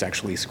 it's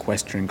actually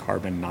sequestering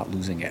carbon, not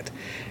losing it.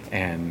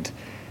 And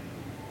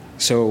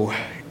so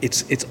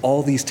it's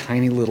all these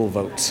tiny little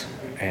votes,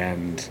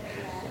 and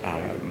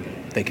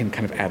they can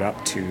kind of add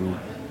up to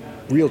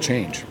real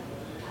change.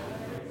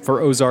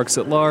 For Ozarks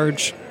at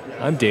Large,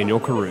 I'm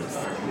Daniel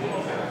Carruth.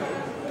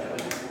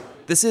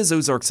 This is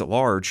Ozarks at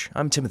Large.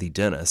 I'm Timothy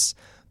Dennis.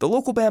 The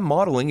local band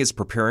Modeling is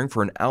preparing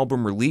for an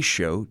album release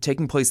show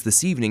taking place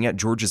this evening at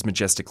George's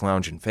Majestic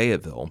Lounge in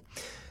Fayetteville.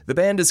 The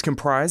band is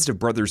comprised of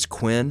brothers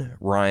Quinn,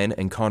 Ryan,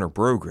 and Connor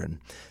Brogren.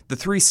 The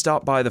three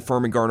stopped by the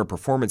Furman Garner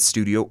Performance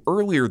Studio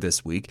earlier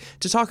this week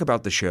to talk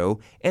about the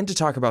show and to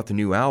talk about the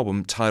new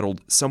album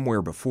titled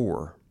Somewhere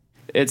Before.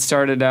 It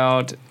started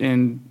out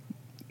in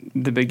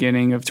the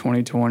beginning of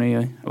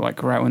 2020,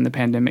 like right when the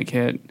pandemic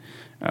hit.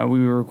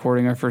 we were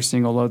recording our first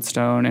single,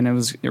 Lodestone, and it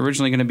was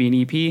originally going to be an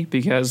EP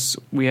because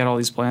we had all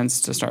these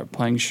plans to start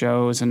playing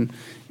shows and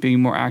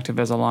being more active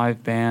as a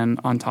live band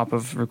on top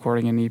of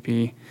recording an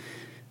EP.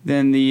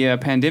 Then the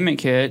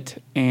pandemic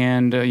hit,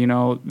 and,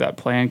 that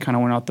plan kind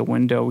of went out the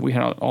window. We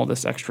had all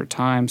this extra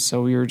time,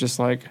 so we were just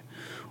like,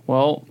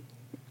 well,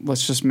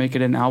 let's just make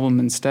it an album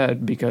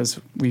instead because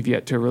we've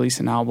yet to release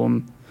an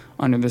album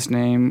under this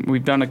name.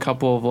 We've done a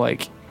couple of,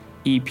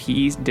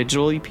 EPs,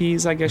 digital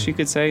EPs, I guess you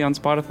could say, on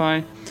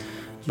Spotify.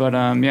 But,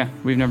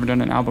 we've never done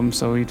an album,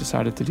 so we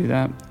decided to do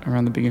that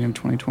around the beginning of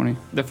 2020.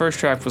 The first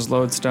track was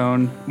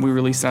Lodestone. We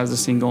released that as a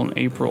single in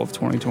April of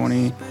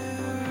 2020.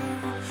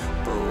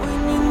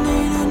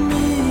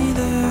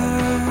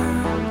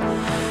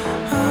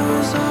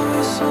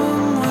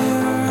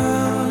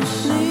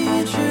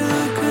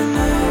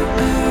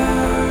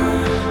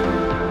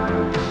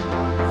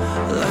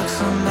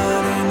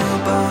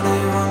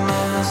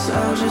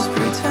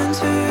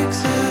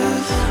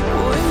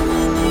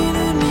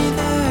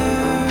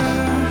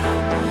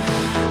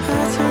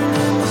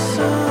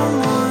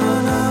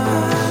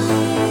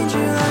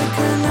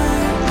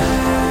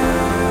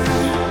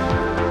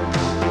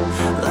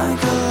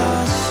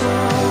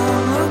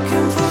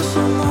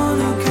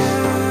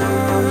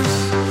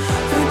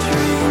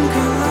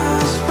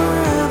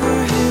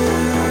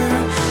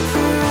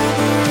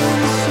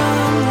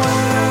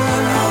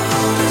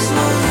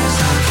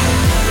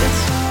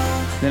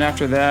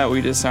 After that, we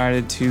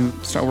decided to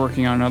start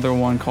working on another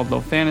one called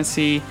Low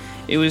Fantasy.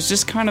 It was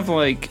just kind of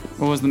like,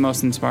 what was the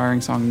most inspiring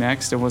song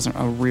next? It wasn't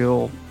a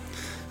real,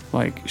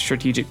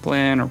 strategic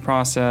plan or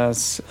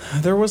process.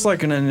 There was,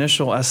 an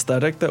initial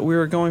aesthetic that we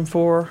were going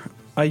for.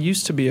 I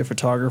used to be a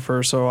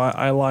photographer, so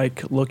I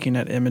like looking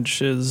at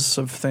images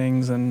of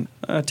things and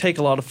take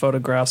a lot of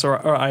photographs,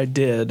 or I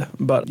did.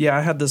 But, yeah,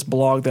 I had this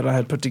blog that I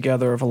had put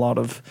together of a lot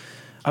of,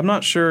 I'm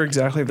not sure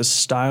exactly the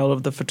style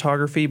of the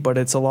photography, but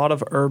it's a lot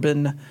of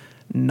urban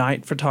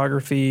night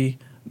photography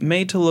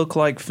made to look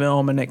like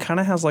film, and it kind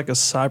of has a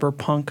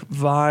cyberpunk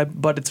vibe,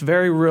 but it's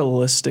very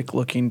realistic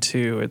looking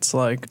too. It's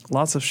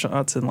lots of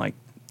shots in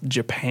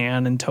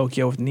Japan and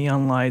Tokyo with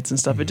neon lights and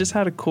stuff. It just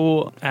had a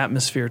cool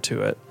atmosphere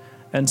to it.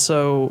 And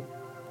so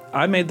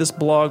I made this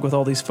blog with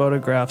all these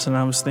photographs, and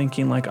I was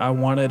thinking I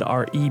wanted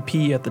our EP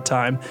at the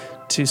time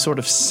to sort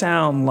of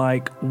sound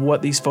like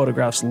what these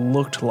photographs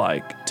looked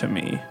like to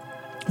me,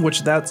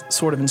 which that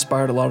sort of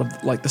inspired a lot of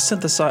the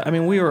synthesizer. I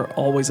mean, we were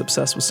always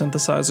obsessed with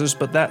synthesizers,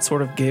 but that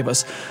sort of gave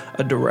us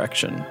a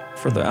direction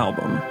for the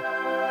album.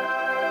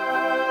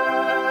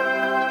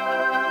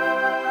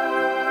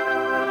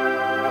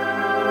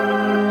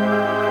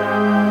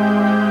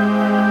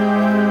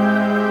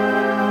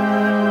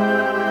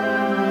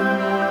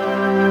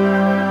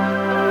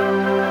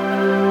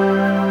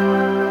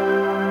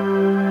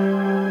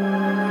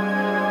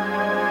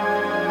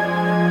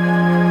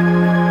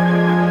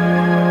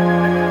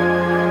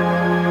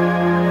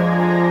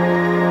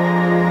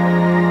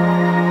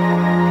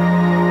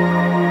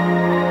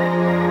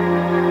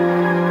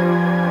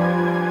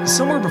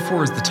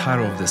 Is the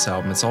title of this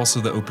album. It's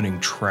also the opening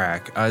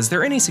track. Is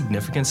there any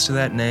significance to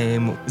that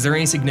name? Is there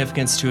any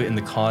significance to it in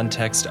the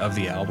context of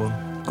the album?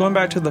 Going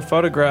back to the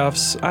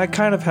photographs, I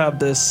kind of have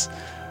this,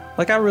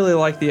 I really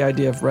like the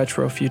idea of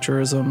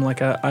retrofuturism.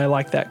 I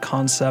like that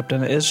concept,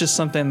 and it's just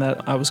something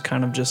that I was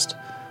kind of just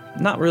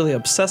not really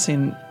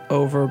obsessing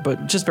over,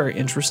 but just very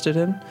interested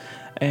in.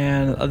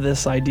 And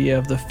this idea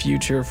of the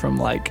future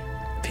from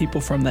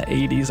people from the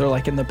 80s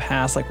or in the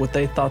past, what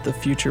they thought the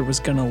future was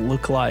going to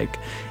look like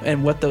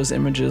and what those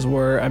images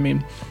were. I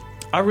mean,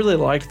 I really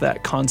liked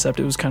that concept.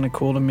 It was kind of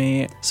cool to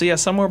me. So yeah,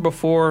 Somewhere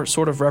Before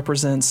sort of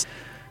represents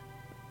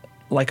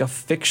a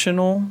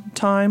fictional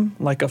time,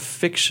 a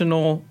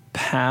fictional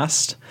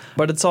past,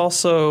 but it's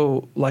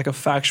also a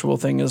factual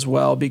thing as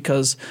well,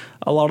 because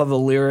a lot of the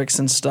lyrics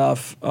and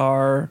stuff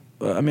are,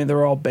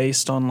 they're all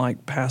based on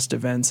past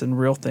events and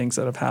real things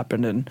that have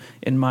happened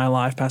in my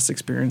life, past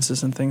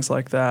experiences and things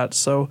like that.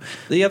 So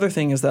the other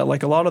thing is that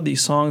a lot of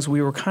these songs we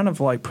were kind of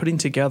putting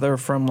together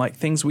from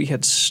things we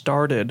had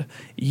started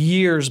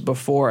years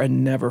before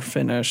and never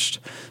finished.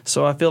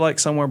 So I feel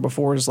Somewhere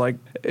Before is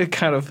it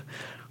kind of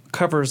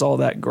covers all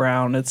that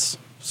ground. It's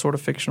sort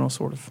of fictional,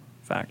 sort of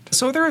fact.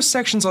 So there are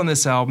sections on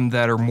this album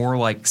that are more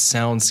like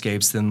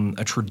soundscapes than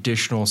a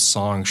traditional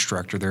song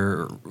structure.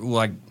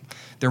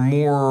 They're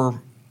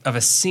more of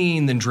a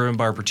scene than driven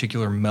by a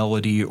particular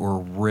melody or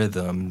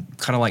rhythm,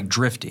 kind of like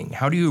drifting.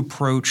 How do you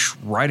approach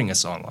writing a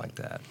song like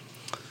that?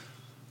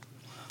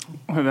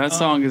 Well, that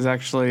song is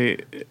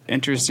actually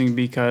interesting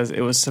because it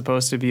was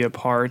supposed to be a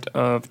part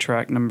of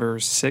track number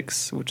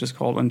 6, which is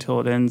called Until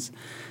It Ends.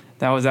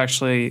 That was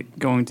actually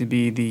going to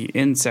be the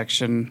end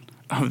section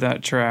of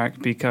that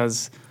track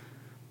because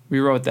we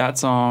wrote that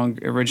song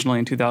originally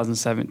in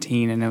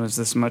 2017, and it was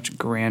this much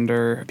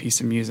grander piece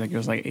of music. It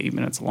was 8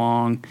 minutes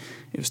long.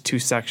 It was 2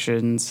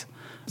 sections.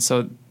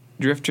 So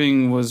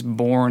Drifting was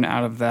born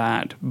out of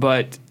that.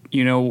 But,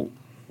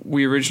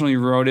 we originally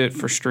wrote it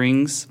for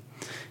strings,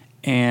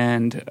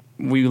 and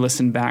we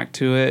listened back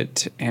to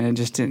it, and it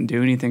just didn't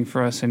do anything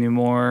for us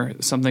anymore.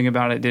 Something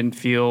about it didn't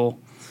feel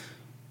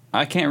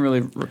I can't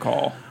really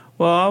recall.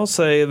 Well, I'll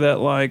say that,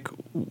 like,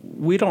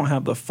 we don't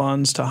have the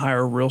funds to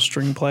hire real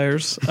string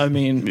players. I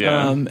mean,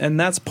 and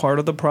that's part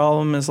of the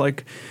problem is,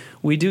 like,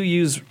 we do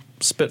use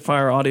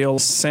Spitfire audio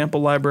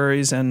sample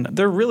libraries, and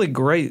they're really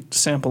great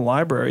sample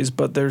libraries,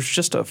 but there's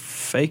just a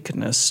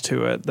fakeness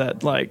to it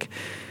that, like,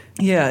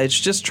 yeah, it's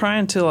just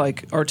trying to,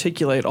 like,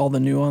 articulate all the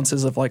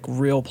nuances of, like,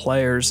 real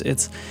players.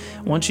 It's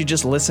once you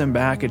just listen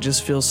back, it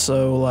just feels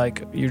so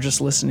like you're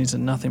just listening to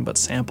nothing but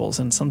samples,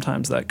 and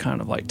sometimes that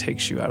kind of, like,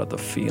 takes you out of the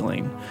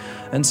feeling.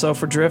 And so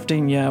for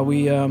Drifting, yeah,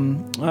 we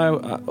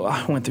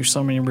I went through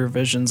so many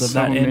revisions of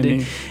that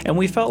ending, and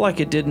we felt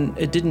like it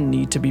didn't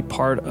need to be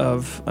part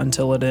of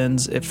Until It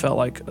Ends. It felt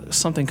like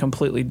something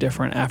completely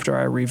different after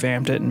I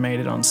revamped it and made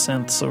it on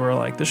synth. So we're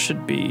like, this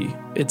should be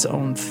its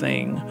own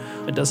thing.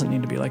 It doesn't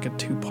need to be like a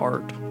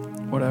 2-part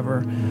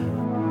whatever.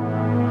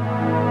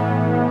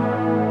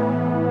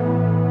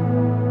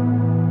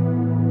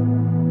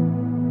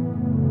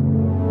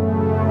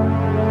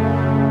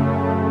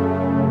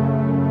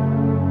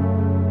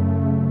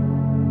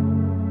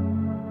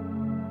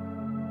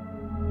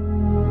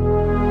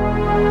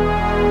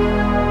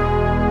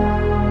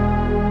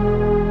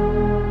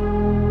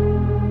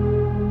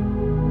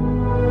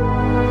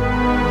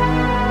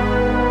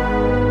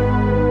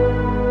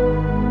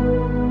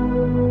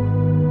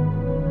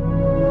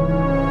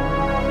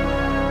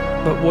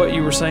 What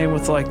you were saying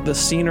with, like, the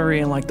scenery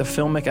and, like, the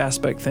filmic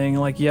aspect thing,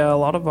 like, yeah, a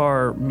lot of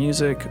our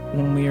music,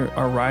 when we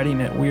are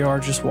writing it, we are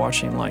just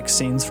watching, like,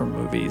 scenes from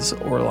movies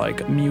or,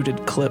 like,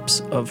 muted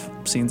clips of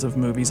scenes of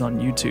movies on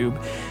YouTube.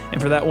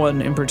 And for that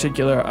one in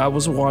particular, I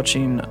was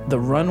watching the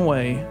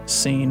runway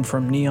scene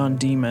from Neon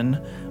Demon,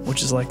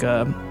 which is like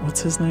a,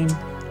 what's his name?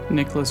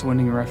 Nicholas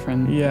Winding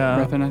Refn.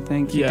 Yeah. Refn, I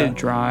think. He did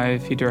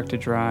Drive. He directed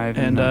Drive.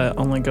 And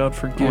Only God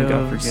Forgives. Only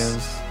God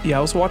Forgives. Yeah,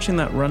 I was watching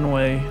that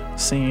runway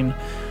scene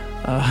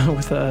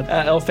with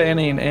Elle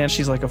Fanning, and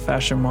she's like a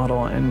fashion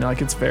model, and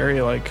like it's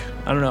very, like,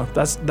 I don't know,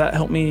 that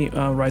helped me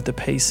write the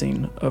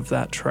pacing of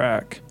that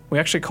track. We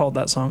actually called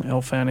that song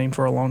Elle Fanning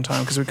for a long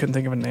time because we couldn't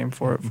think of a name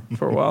for it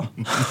for a while.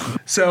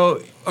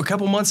 So a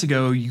couple months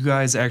ago, you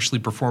guys actually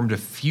performed a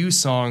few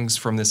songs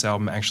from this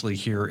album actually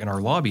here in our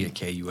lobby at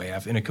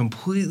KUAF in a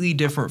completely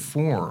different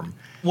form.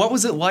 What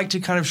was it like to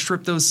kind of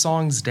strip those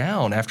songs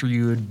down after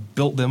you had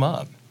built them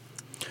up?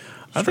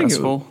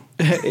 Stressful.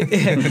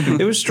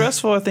 It was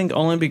stressful, I think,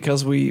 only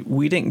because we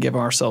didn't give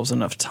ourselves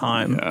enough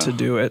time to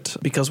do it,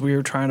 because we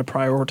were trying to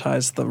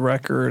prioritize the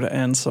record.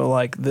 And so,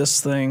 like, this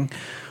thing,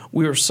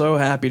 we were so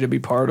happy to be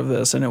part of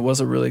this, and it was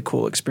a really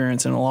cool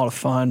experience and a lot of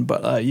fun.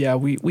 But yeah,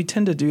 we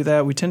tend to do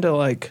that. We tend to,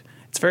 like,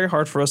 it's very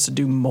hard for us to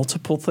do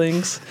multiple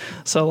things.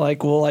 So,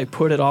 like, we'll, like,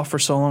 put it off for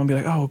so long and be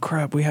like, oh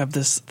crap, we have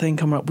this thing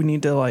coming up. We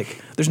need to,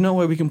 like, there's no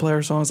way we can play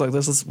our songs like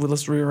this.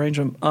 Let's rearrange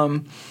them.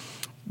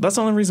 That's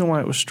the only reason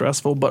why it was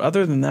stressful. But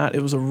other than that,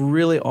 it was a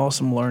really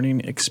awesome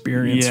learning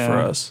experience for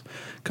us.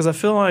 Because I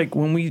feel like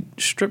when we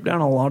strip down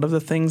a lot of the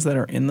things that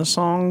are in the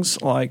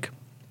songs, like,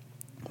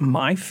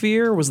 my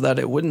fear was that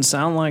it wouldn't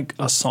sound like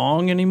a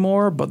song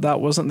anymore, but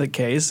that wasn't the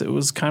case. It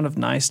was kind of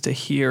nice to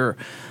hear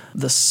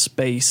the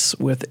space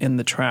within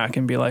the track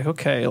and be like,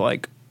 okay,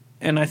 like,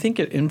 and I think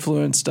it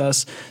influenced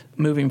us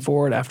moving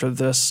forward after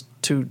this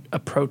to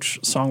approach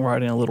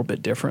songwriting a little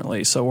bit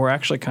differently. So we're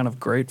actually kind of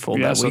grateful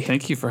that so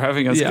thank you for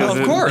having us. Yeah,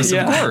 of course.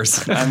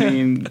 I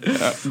mean,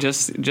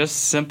 just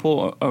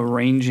simple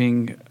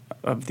arranging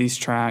of these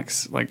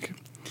tracks, like,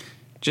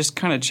 just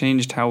kind of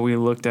changed how we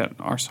looked at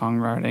our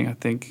songwriting, I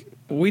think.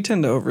 We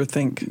tend to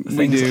overthink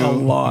things a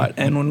lot,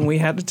 and when we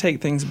had to take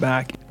things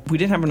back, we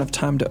didn't have enough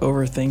time to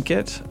overthink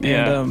it.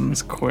 Yeah, and, it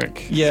was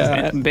quick.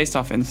 Yeah, based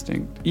off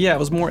instinct. Yeah, it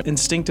was more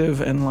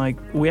instinctive, and, like,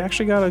 we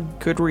actually got a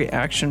good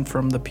reaction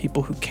from the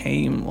people who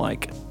came.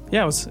 Like,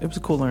 yeah, it was a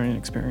cool learning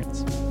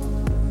experience.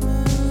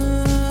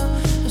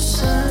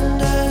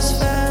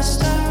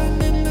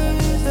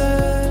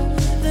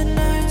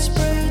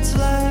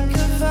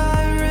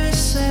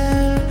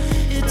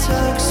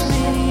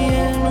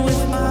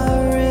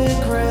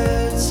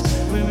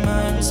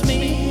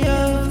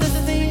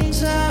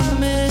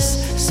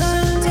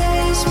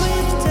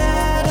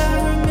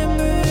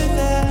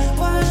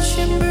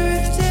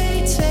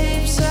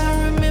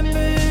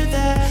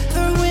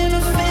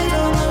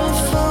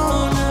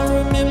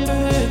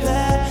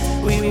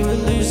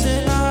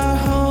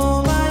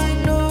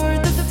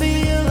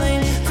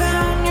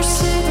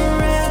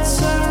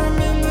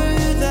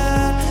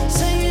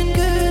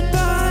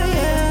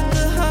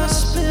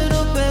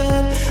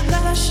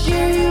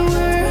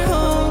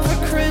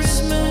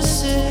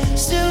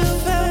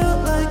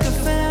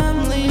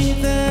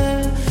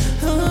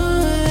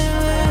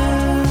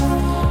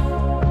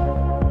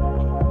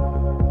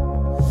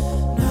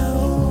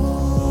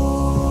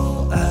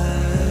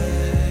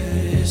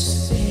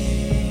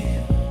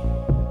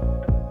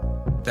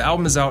 The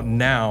album is out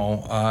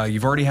now.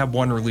 You've already had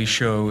one release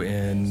show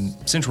in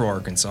Central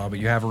Arkansas, but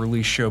you have a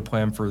release show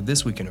planned for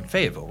this weekend in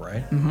Fayetteville,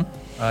 right?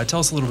 Mm-hmm. Tell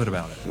us a little bit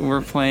about it.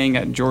 We're playing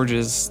at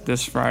George's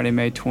this Friday,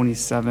 May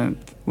 27th,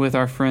 with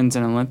our friends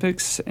in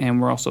Olympics,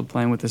 and we're also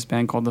playing with this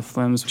band called The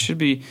Flims. It should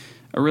be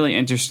a really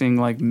interesting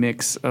like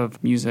mix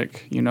of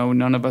music. You know,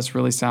 none of us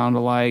really sound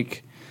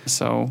alike.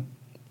 So,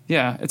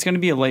 yeah, it's going to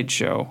be a late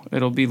show.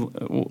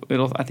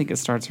 I think it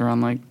starts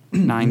around like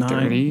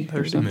 9:30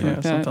 or something like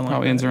that. Something Probably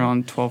like ends that,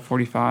 around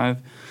 12:45.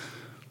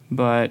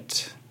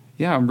 But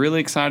yeah, I'm really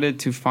excited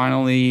to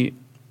finally,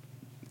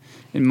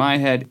 in my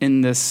head,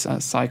 end this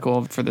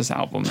cycle for this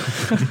album.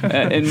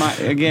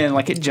 Again,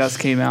 like it just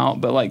came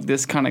out, but like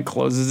this kind of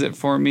closes it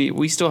for me.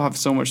 We still have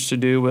so much to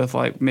do with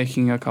like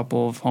making a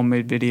couple of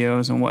homemade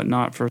videos and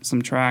whatnot for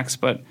some tracks,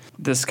 but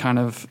this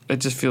it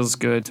just feels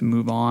good to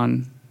move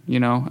on. You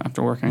know,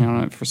 after working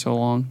on it for so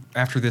long.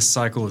 After this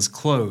cycle is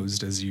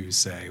closed, as you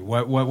say,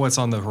 what's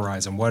on the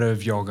horizon? What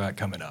have y'all got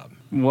coming up?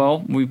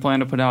 Well, we plan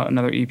to put out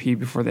another EP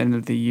before the end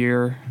of the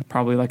year,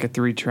 probably like a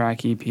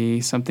 3-track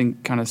EP, something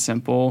kind of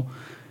simple.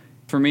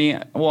 For me,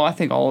 well, I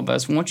think all of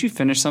us, once you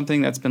finish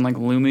something that's been like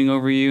looming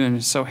over you and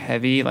is so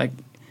heavy, like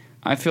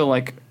I feel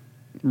like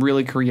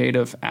really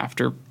creative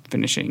after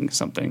finishing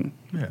something.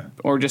 Yeah.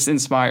 Or just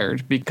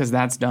inspired because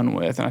that's done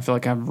with, and I feel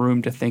like I have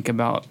room to think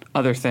about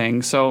other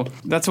things. So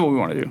that's what we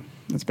want to do.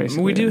 That's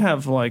basically we do it.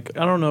 have like,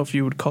 I don't know if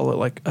you would call it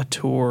like a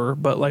tour,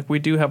 but like we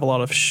do have a lot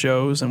of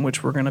shows in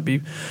which we're going to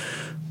be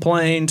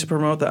playing to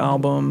promote the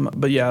album.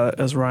 But yeah,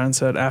 as Ryan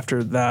said,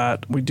 after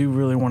that, we do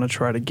really want to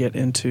try to get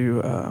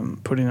into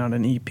putting out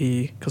an EP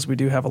because we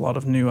do have a lot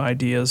of new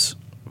ideas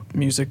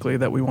musically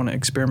that we want to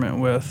experiment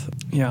with.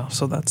 Yeah,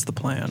 so that's the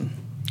plan.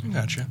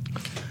 Gotcha.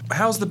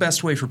 How's the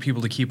best way for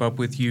people to keep up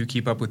with you,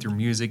 keep up with your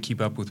music, keep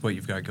up with what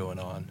you've got going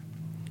on?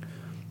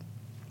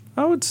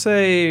 I would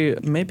say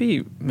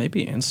maybe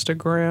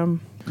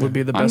Instagram would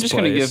be the best I'm just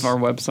place. going to give our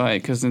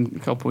website because in a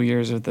couple of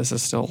years, if this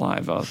is still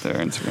live out there,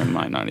 Instagram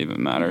might not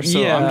even matter. So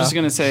Yeah. I'm just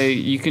going to say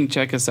you can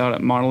check us out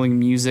at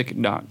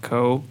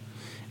modelingmusic.co,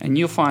 and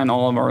you'll find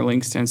all of our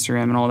links to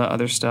Instagram and all that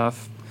other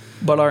stuff.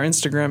 But our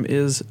Instagram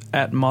is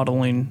at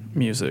Modeling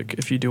Music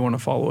if you do want to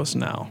follow us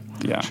now.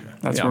 Yeah,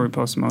 that's Yeah. where we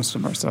post most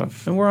of our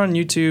stuff. And we're on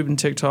YouTube and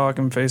TikTok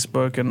and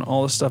Facebook and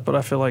all this stuff, but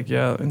I feel like,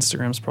 yeah,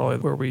 Instagram's probably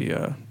where we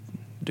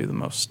do the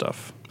most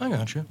stuff. I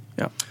gotcha.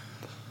 Yeah.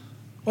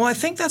 Well, I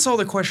think that's all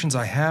the questions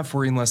I have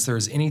for you, unless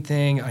there's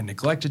anything I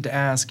neglected to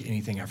ask,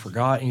 anything I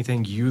forgot,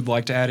 anything you'd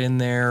like to add in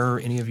there,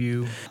 any of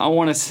you? I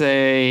want to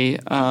say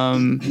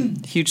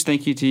huge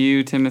thank you to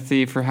you,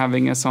 Timothy, for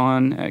having us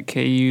on at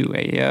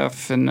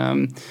KUAF,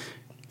 and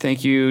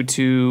thank you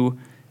to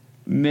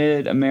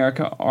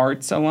Mid-America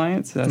Arts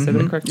Alliance, did I say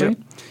that correctly? Yep.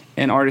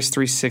 And Artist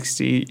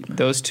 360.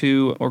 Those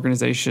two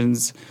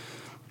organizations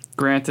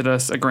granted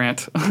us a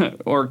grant,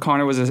 or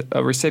Connor was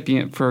a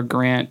recipient for a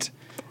grant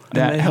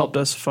That helped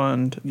us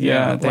fund. They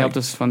helped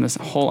us fund this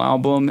whole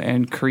album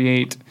and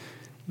create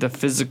the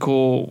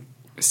physical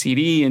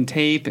CD and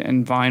tape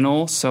and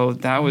vinyl. So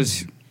that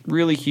was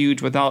really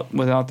huge.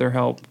 Without their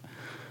help,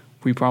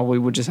 we probably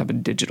would just have a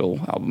digital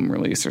album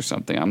release or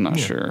something. I'm not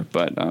sure.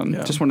 But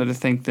just wanted to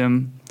thank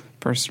them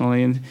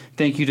personally. And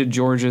thank you to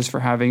George's for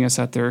having us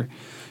at their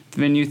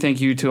venue.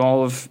 Thank you to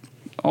all the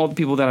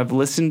people that have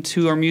listened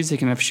to our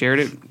music and have shared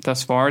it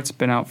thus far. It's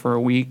been out for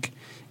a week.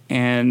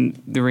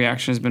 And the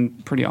reaction has been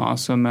pretty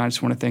awesome. And I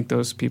just want to thank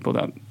those people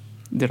that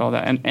did all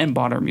that and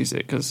bought our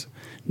music because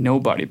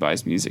nobody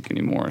buys music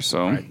anymore.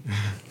 So, Right.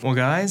 Well,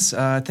 guys,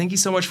 thank you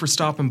so much for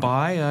stopping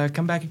by.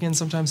 Come back again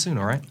sometime soon,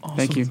 all right? Awesome.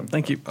 Thank you.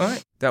 Thank you. All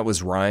right. That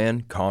was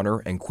Ryan, Connor,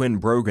 and Quinn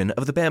Brogan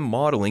of the band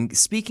Modeling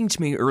speaking to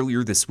me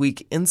earlier this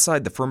week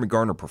inside the Furman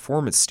Garner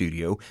Performance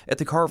Studio at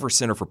the Carver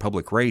Center for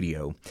Public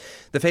Radio.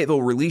 The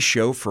Fayetteville release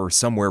show for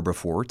Somewhere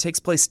Before takes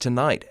place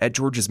tonight at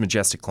George's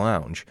Majestic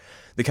Lounge.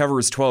 The cover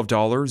is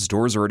 $12,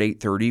 doors are at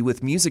 8:30,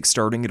 with music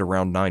starting at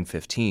around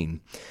 9:15.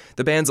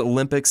 The band's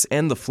Olympics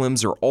and the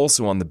Flims are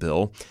also on the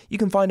bill. You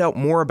can find out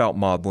more about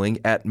modeling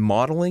at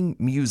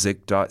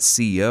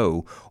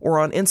modelingmusic.co or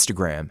on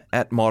Instagram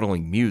at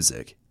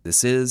modelingmusic.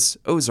 This is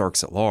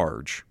Ozarks at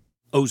Large.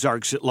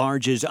 Ozarks at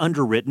Large is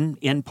underwritten,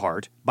 in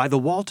part, by the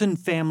Walton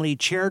Family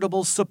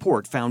Charitable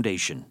Support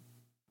Foundation.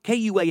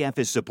 KUAF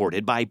is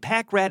supported by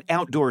Pack Rat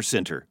Outdoor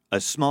Center, a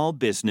small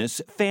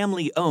business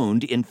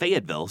family-owned in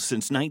Fayetteville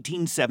since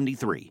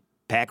 1973.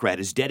 Pack Rat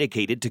is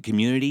dedicated to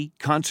community,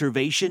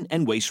 conservation,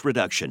 and waste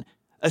reduction.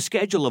 A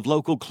schedule of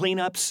local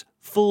cleanups,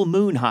 full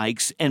moon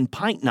hikes, and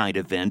pint night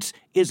events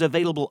is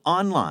available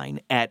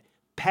online at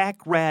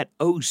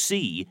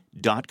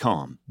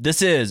packradoc.com.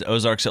 This is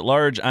Ozarks at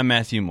Large. I'm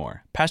Matthew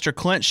Moore. Pastor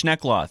Clint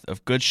Schneckloth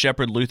of Good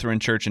Shepherd Lutheran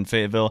Church in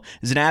Fayetteville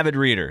is an avid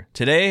reader.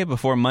 Today,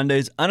 before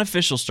Monday's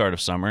unofficial start of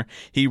summer,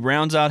 he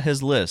rounds out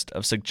his list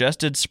of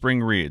suggested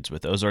spring reads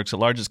with Ozarks at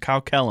Large's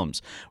Kyle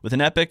Kellums with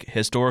an epic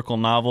historical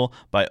novel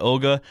by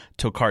Olga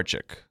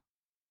Tokarczuk.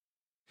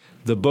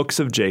 The Books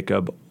of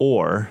Jacob,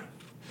 or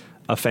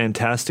A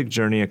Fantastic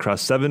Journey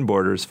Across 7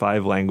 Borders,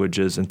 5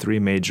 Languages, and 3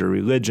 Major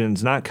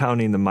Religions, not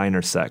counting the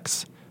minor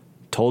sects.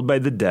 Told by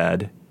the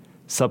dead,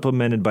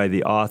 supplemented by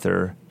the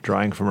author,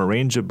 drawing from a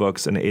range of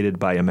books and aided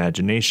by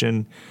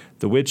imagination,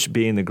 the which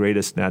being the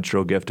greatest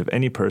natural gift of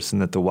any person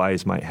that the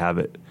wise might have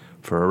it,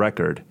 for a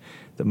record,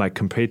 that my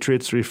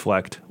compatriots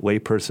reflect,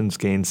 laypersons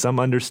gain some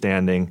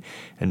understanding,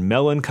 and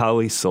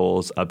melancholy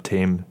souls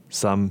obtain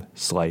some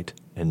slight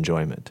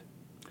enjoyment.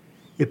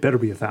 It better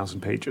be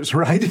 1,000 pages,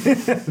 right?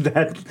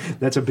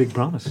 That's a big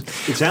promise.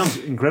 It sounds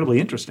incredibly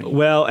interesting.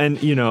 Well, and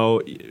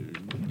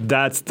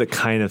that's the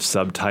kind of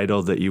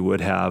subtitle that you would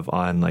have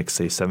on, like,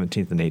 say,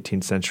 17th and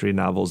 18th century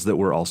novels that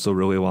were also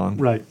really long.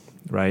 Right.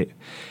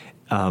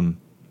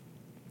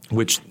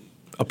 Which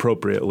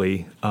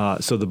appropriately,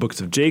 so the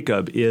Books of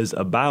Jacob is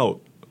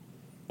about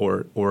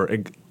or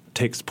it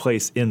takes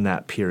place in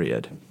that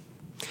period.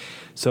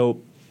 So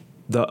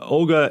the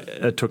Olga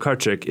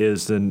Tokarczuk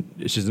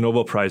she's a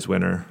Nobel Prize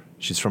winner.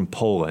 She's from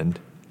Poland,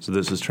 so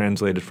this is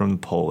translated from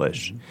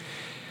Polish.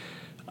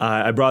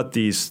 I brought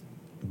these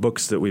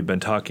books that we've been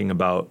talking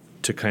about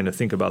to kind of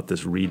think about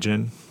this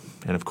region.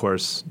 And, of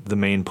course, the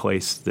main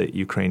place that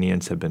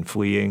Ukrainians have been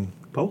fleeing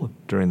Poland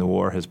during the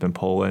war has been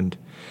Poland.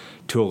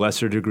 To a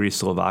lesser degree,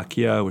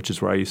 Slovakia, which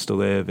is where I used to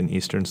live, in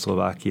eastern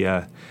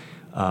Slovakia.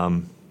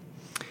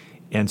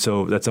 And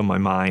so that's on my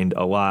mind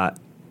a lot.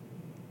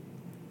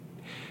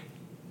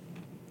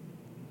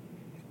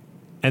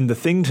 And the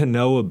thing to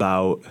know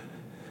about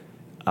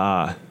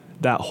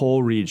that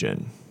whole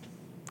region,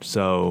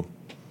 so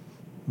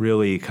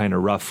really kind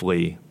of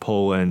roughly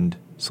Poland,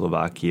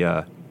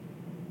 Slovakia,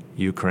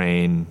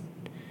 Ukraine,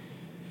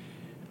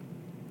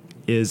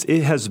 is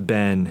it has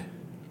been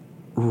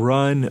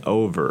run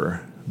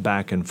over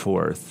back and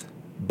forth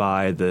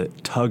by the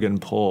tug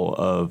and pull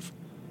of,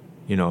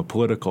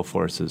 political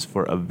forces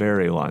for a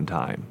very long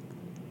time.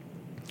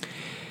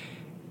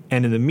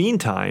 And in the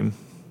meantime,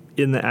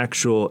 in the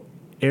actual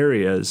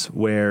areas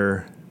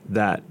where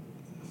that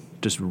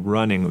just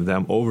running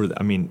them over,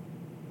 the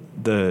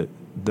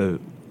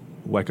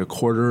like a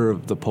quarter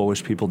of the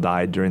Polish people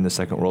died during the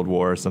Second World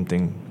War or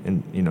something,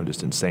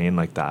 just insane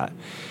like that.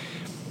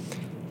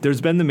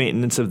 There's been the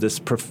maintenance of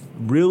this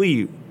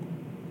really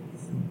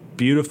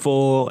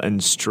beautiful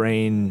and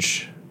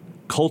strange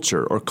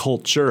culture or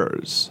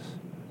cultures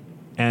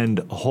and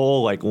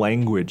whole like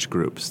language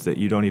groups that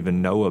you don't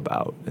even know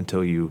about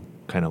until you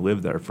kind of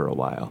live there for a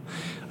while.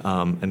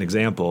 An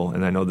example,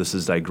 and I know this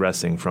is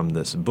digressing from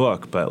this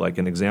book, but like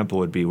an example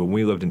would be when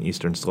we lived in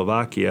eastern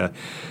Slovakia,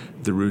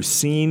 the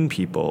Rusine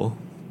people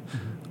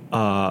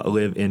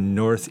live in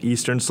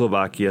northeastern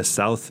Slovakia,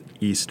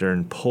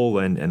 southeastern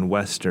Poland, and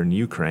western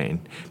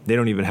Ukraine. They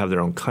don't even have their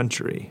own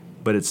country,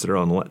 but it's their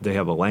own. They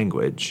have a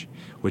language,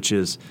 which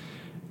is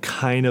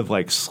kind of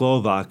like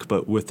Slovak,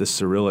 but with the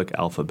Cyrillic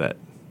alphabet.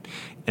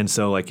 And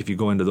so, like, if you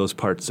go into those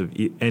parts of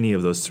any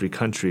of those three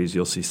countries,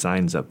 you'll see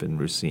signs up in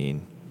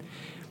Rusine.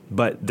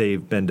 But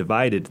they've been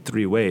divided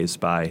three ways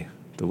by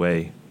the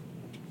way,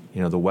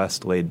 the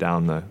West laid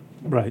down the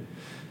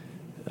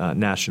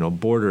national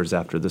borders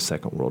after the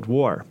Second World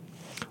War.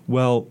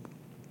 Well,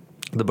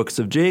 the Books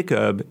of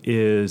Jacob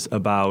is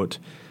about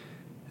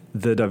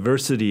the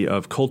diversity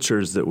of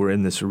cultures that were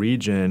in this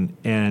region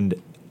and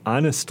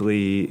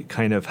honestly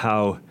kind of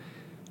how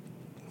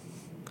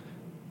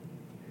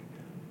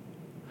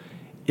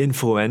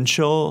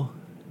influential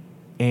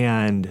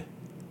and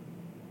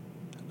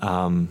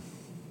I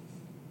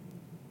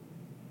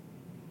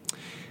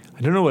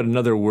don't know what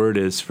another word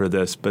is for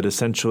this, but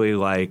essentially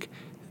there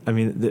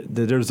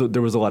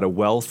was a lot of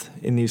wealth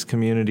in these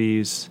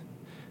communities.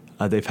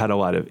 They've had a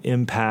lot of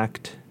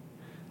impact,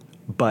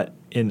 but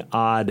in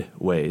odd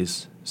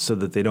ways so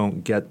that they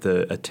don't get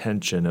the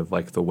attention of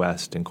like the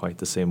West in quite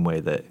the same way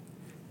that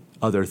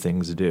other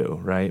things do,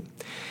 right?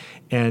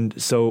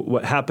 And so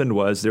what happened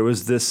was there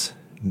was this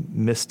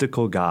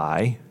mystical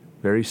guy,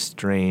 very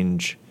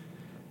strange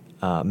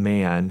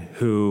man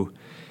who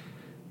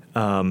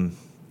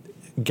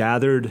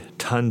gathered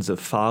tons of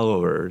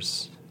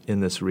followers in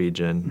this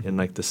region in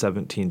like the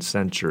 17th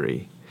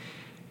century.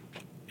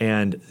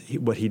 And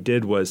what he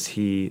did was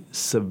he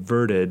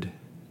subverted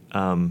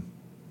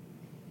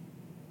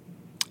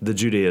the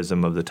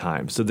Judaism of the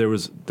time. So there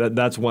was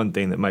that's one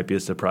thing that might be a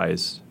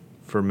surprise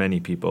for many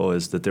people,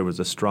 is that there was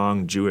a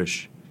strong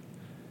Jewish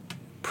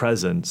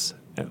presence,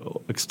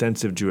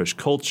 extensive Jewish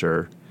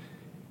culture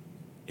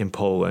in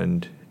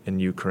Poland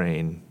and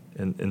Ukraine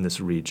and in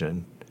this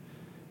region.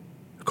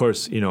 Of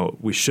course,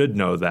 we should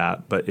know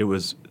that, but it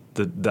was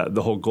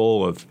the whole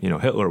goal of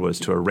Hitler was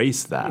to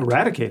erase that,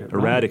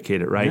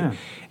 eradicate it, right? Yeah.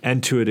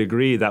 And to a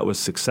degree, that was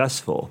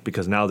successful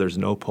because now there's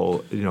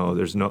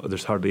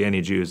there's hardly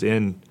any Jews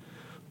in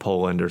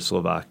Poland or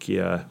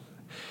Slovakia,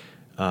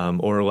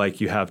 or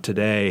like you have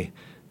today,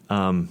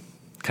 kind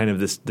of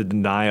the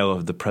denial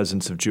of the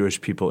presence of Jewish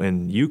people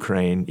in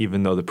Ukraine,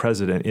 even though the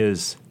president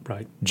is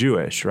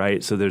Jewish,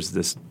 right? So there's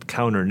this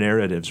counter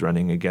narratives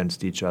running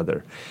against each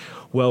other.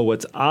 Well,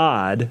 what's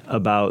odd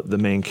about the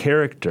main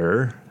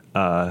character,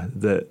 I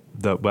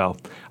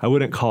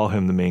wouldn't call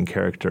him the main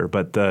character,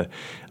 but this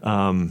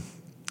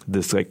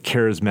like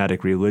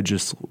charismatic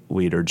religious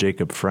leader,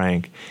 Jacob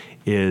Frank,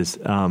 is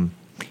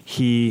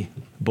he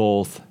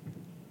both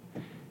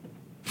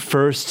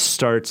first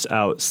starts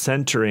out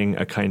centering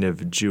a kind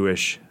of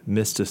Jewish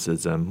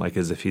mysticism, like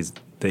as if he's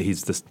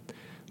this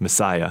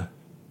Messiah.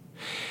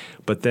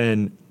 But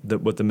then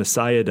what the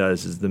Messiah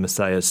does is the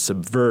Messiah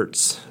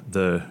subverts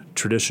the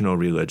traditional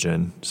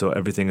religion, so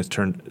everything is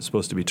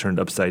supposed to be turned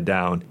upside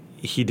down.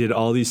 he did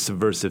all these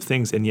subversive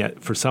things, and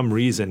yet for some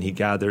reason he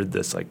gathered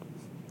this like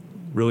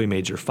really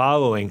major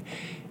following,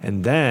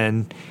 and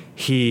then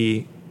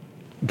he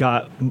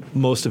got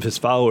most of his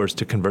followers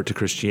to convert to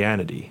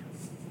Christianity.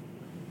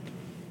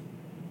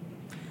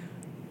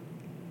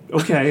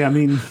 Okay, I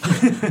mean,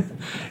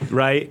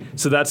 right?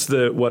 So that's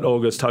what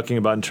Olga's talking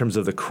about in terms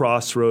of the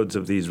crossroads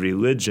of these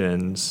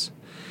religions,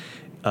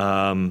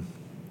 but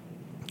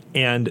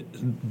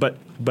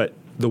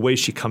the way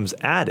she comes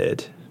at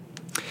it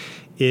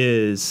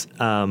is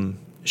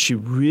she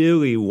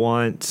really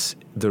wants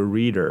the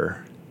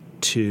reader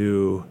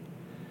to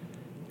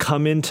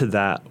come into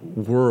that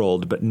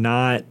world, but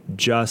not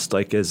just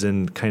like as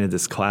in kind of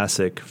this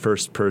classic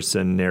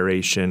first-person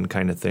narration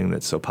kind of thing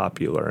that's so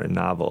popular in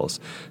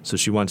novels. So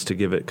she wants to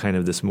give it kind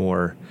of this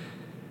more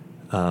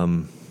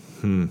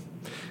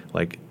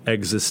like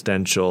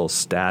existential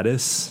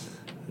status.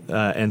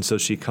 And so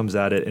she comes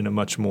at it in a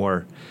much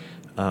more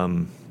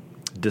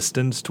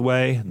distanced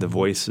way. The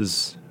voice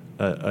is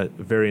a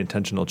very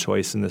intentional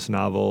choice in this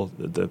novel.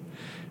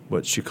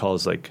 What she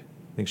calls I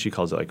think she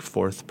calls it like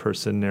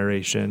fourth-person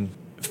narration.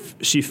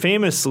 She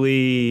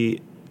famously,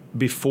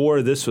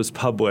 before this was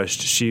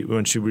published,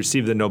 when she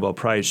received the Nobel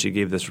Prize, she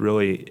gave this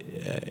really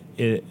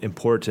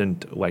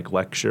important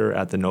lecture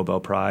at the Nobel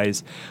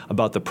Prize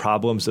about the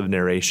problems of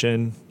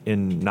narration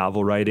in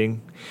novel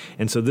writing.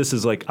 And so this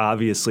is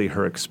obviously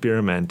her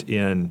experiment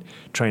in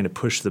trying to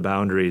push the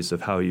boundaries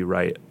of how you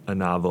write a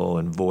novel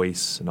and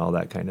voice and all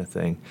that kind of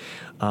thing.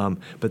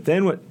 But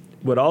then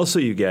what also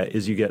you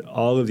get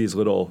all of these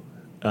little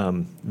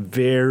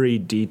very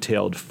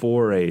detailed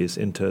forays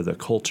into the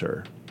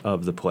culture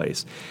of the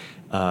place.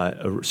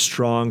 A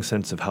strong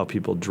sense of how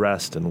people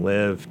dressed and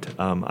lived.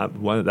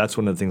 That's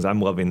one of the things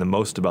I'm loving the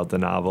most about the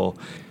novel.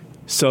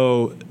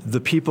 So the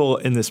people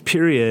in this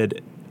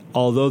period,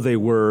 although they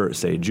were,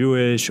 say,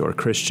 Jewish or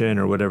Christian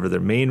or whatever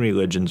their main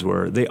religions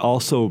were, they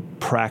also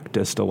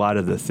practiced a lot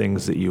of the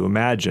things that you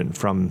imagine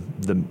from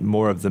the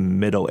more of the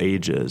Middle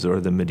Ages or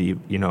the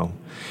medieval,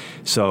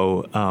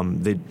 So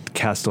they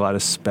cast a lot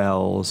of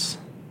spells.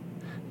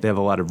 They have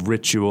a lot of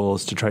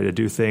rituals to try to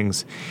do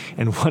things.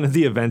 And one of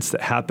the events that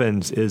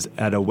happens is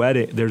at a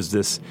wedding, there's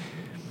this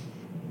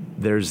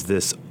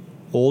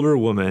older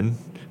woman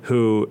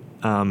who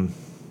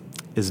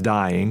is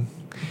dying.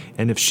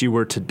 And if she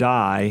were to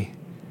die,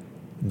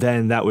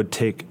 then that would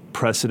take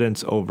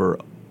precedence over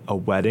a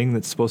wedding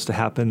that's supposed to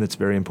happen that's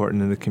very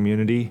important in the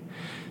community.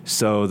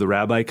 So the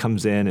rabbi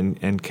comes in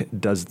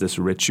and does this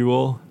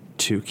ritual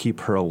to keep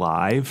her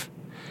alive.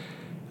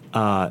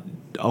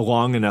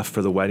 Long enough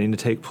for the wedding to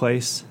take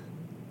place,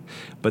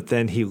 but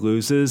then he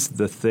loses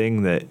the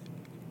thing that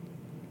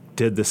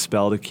did the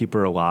spell to keep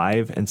her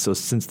alive, and so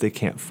since they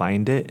can't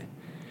find it,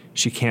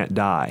 she can't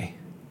die.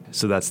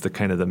 So that's the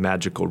kind of the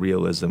magical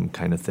realism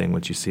kind of thing,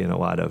 which you see in a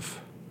lot of...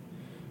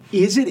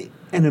 Is it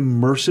an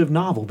immersive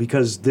novel?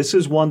 Because this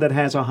is one that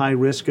has a high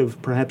risk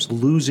of perhaps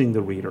losing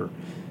the reader,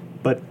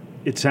 but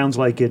it sounds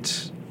like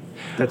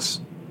that's...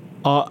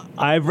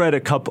 I've read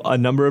a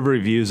number of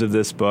reviews of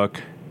this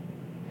book.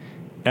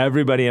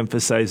 Everybody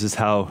emphasizes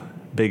how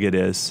big it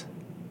is.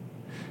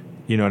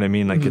 You know what I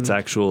mean? Its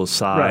actual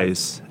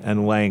size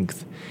and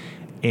length.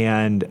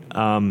 And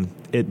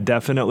it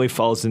definitely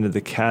falls into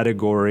the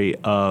category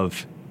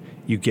of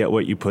you get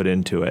what you put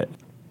into it.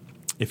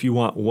 If you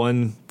want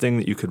one thing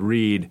that you could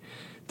read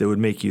that would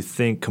make you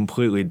think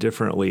completely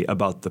differently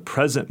about the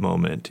present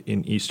moment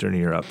in Eastern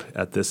Europe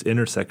at this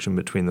intersection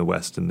between the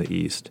West and the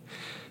East,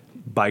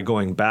 by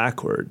going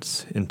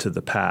backwards into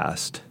the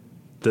past,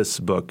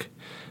 this book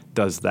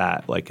does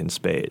that in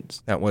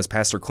spades. That was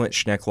Pastor Clint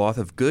Schneckloth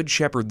of Good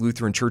Shepherd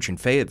Lutheran Church in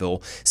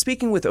Fayetteville,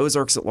 speaking with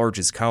Ozarks at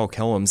Large's Kyle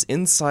Kellums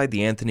inside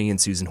the Anthony and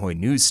Susan Hoy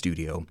News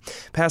Studio.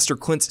 Pastor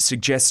Clint's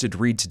suggested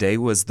read today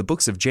was The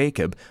Books of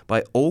Jacob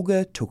by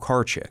Olga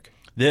Tokarczuk.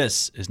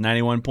 This is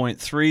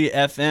 91.3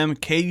 FM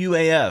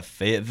KUAF,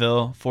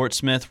 Fayetteville, Fort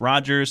Smith,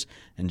 Rogers,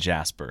 and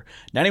Jasper.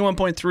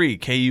 91.3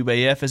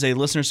 KUAF is a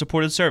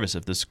listener-supported service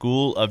of the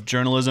School of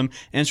Journalism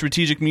and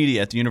Strategic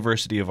Media at the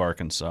University of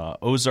Arkansas.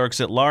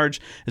 Ozarks at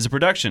Large is a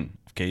production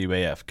of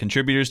KUAF.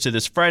 Contributors to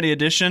this Friday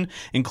edition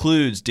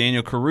includes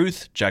Daniel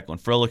Caruth, Jacqueline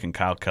Froelich, and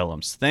Kyle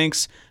Kellums.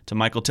 Thanks to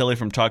Michael Tilley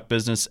from Talk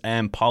Business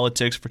and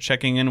Politics for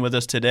checking in with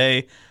us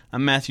today.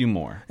 I'm Matthew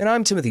Moore. And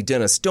I'm Timothy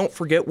Dennis. Don't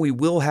forget, we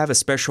will have a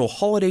special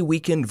holiday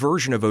weekend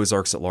version of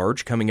Ozarks at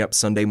Large coming up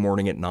Sunday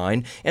morning at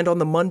 9 and on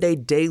the Monday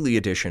daily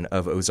edition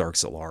of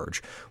Ozarks at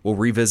Large. We'll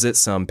revisit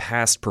some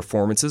past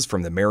performances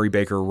from the Mary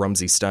Baker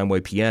Rumsey Steinway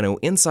piano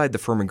inside the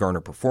Furman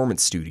Garner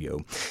Performance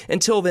Studio.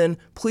 Until then,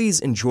 please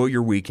enjoy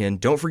your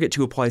weekend. Don't forget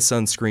to apply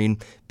sunscreen,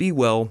 be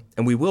well,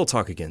 and we will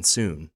talk again soon.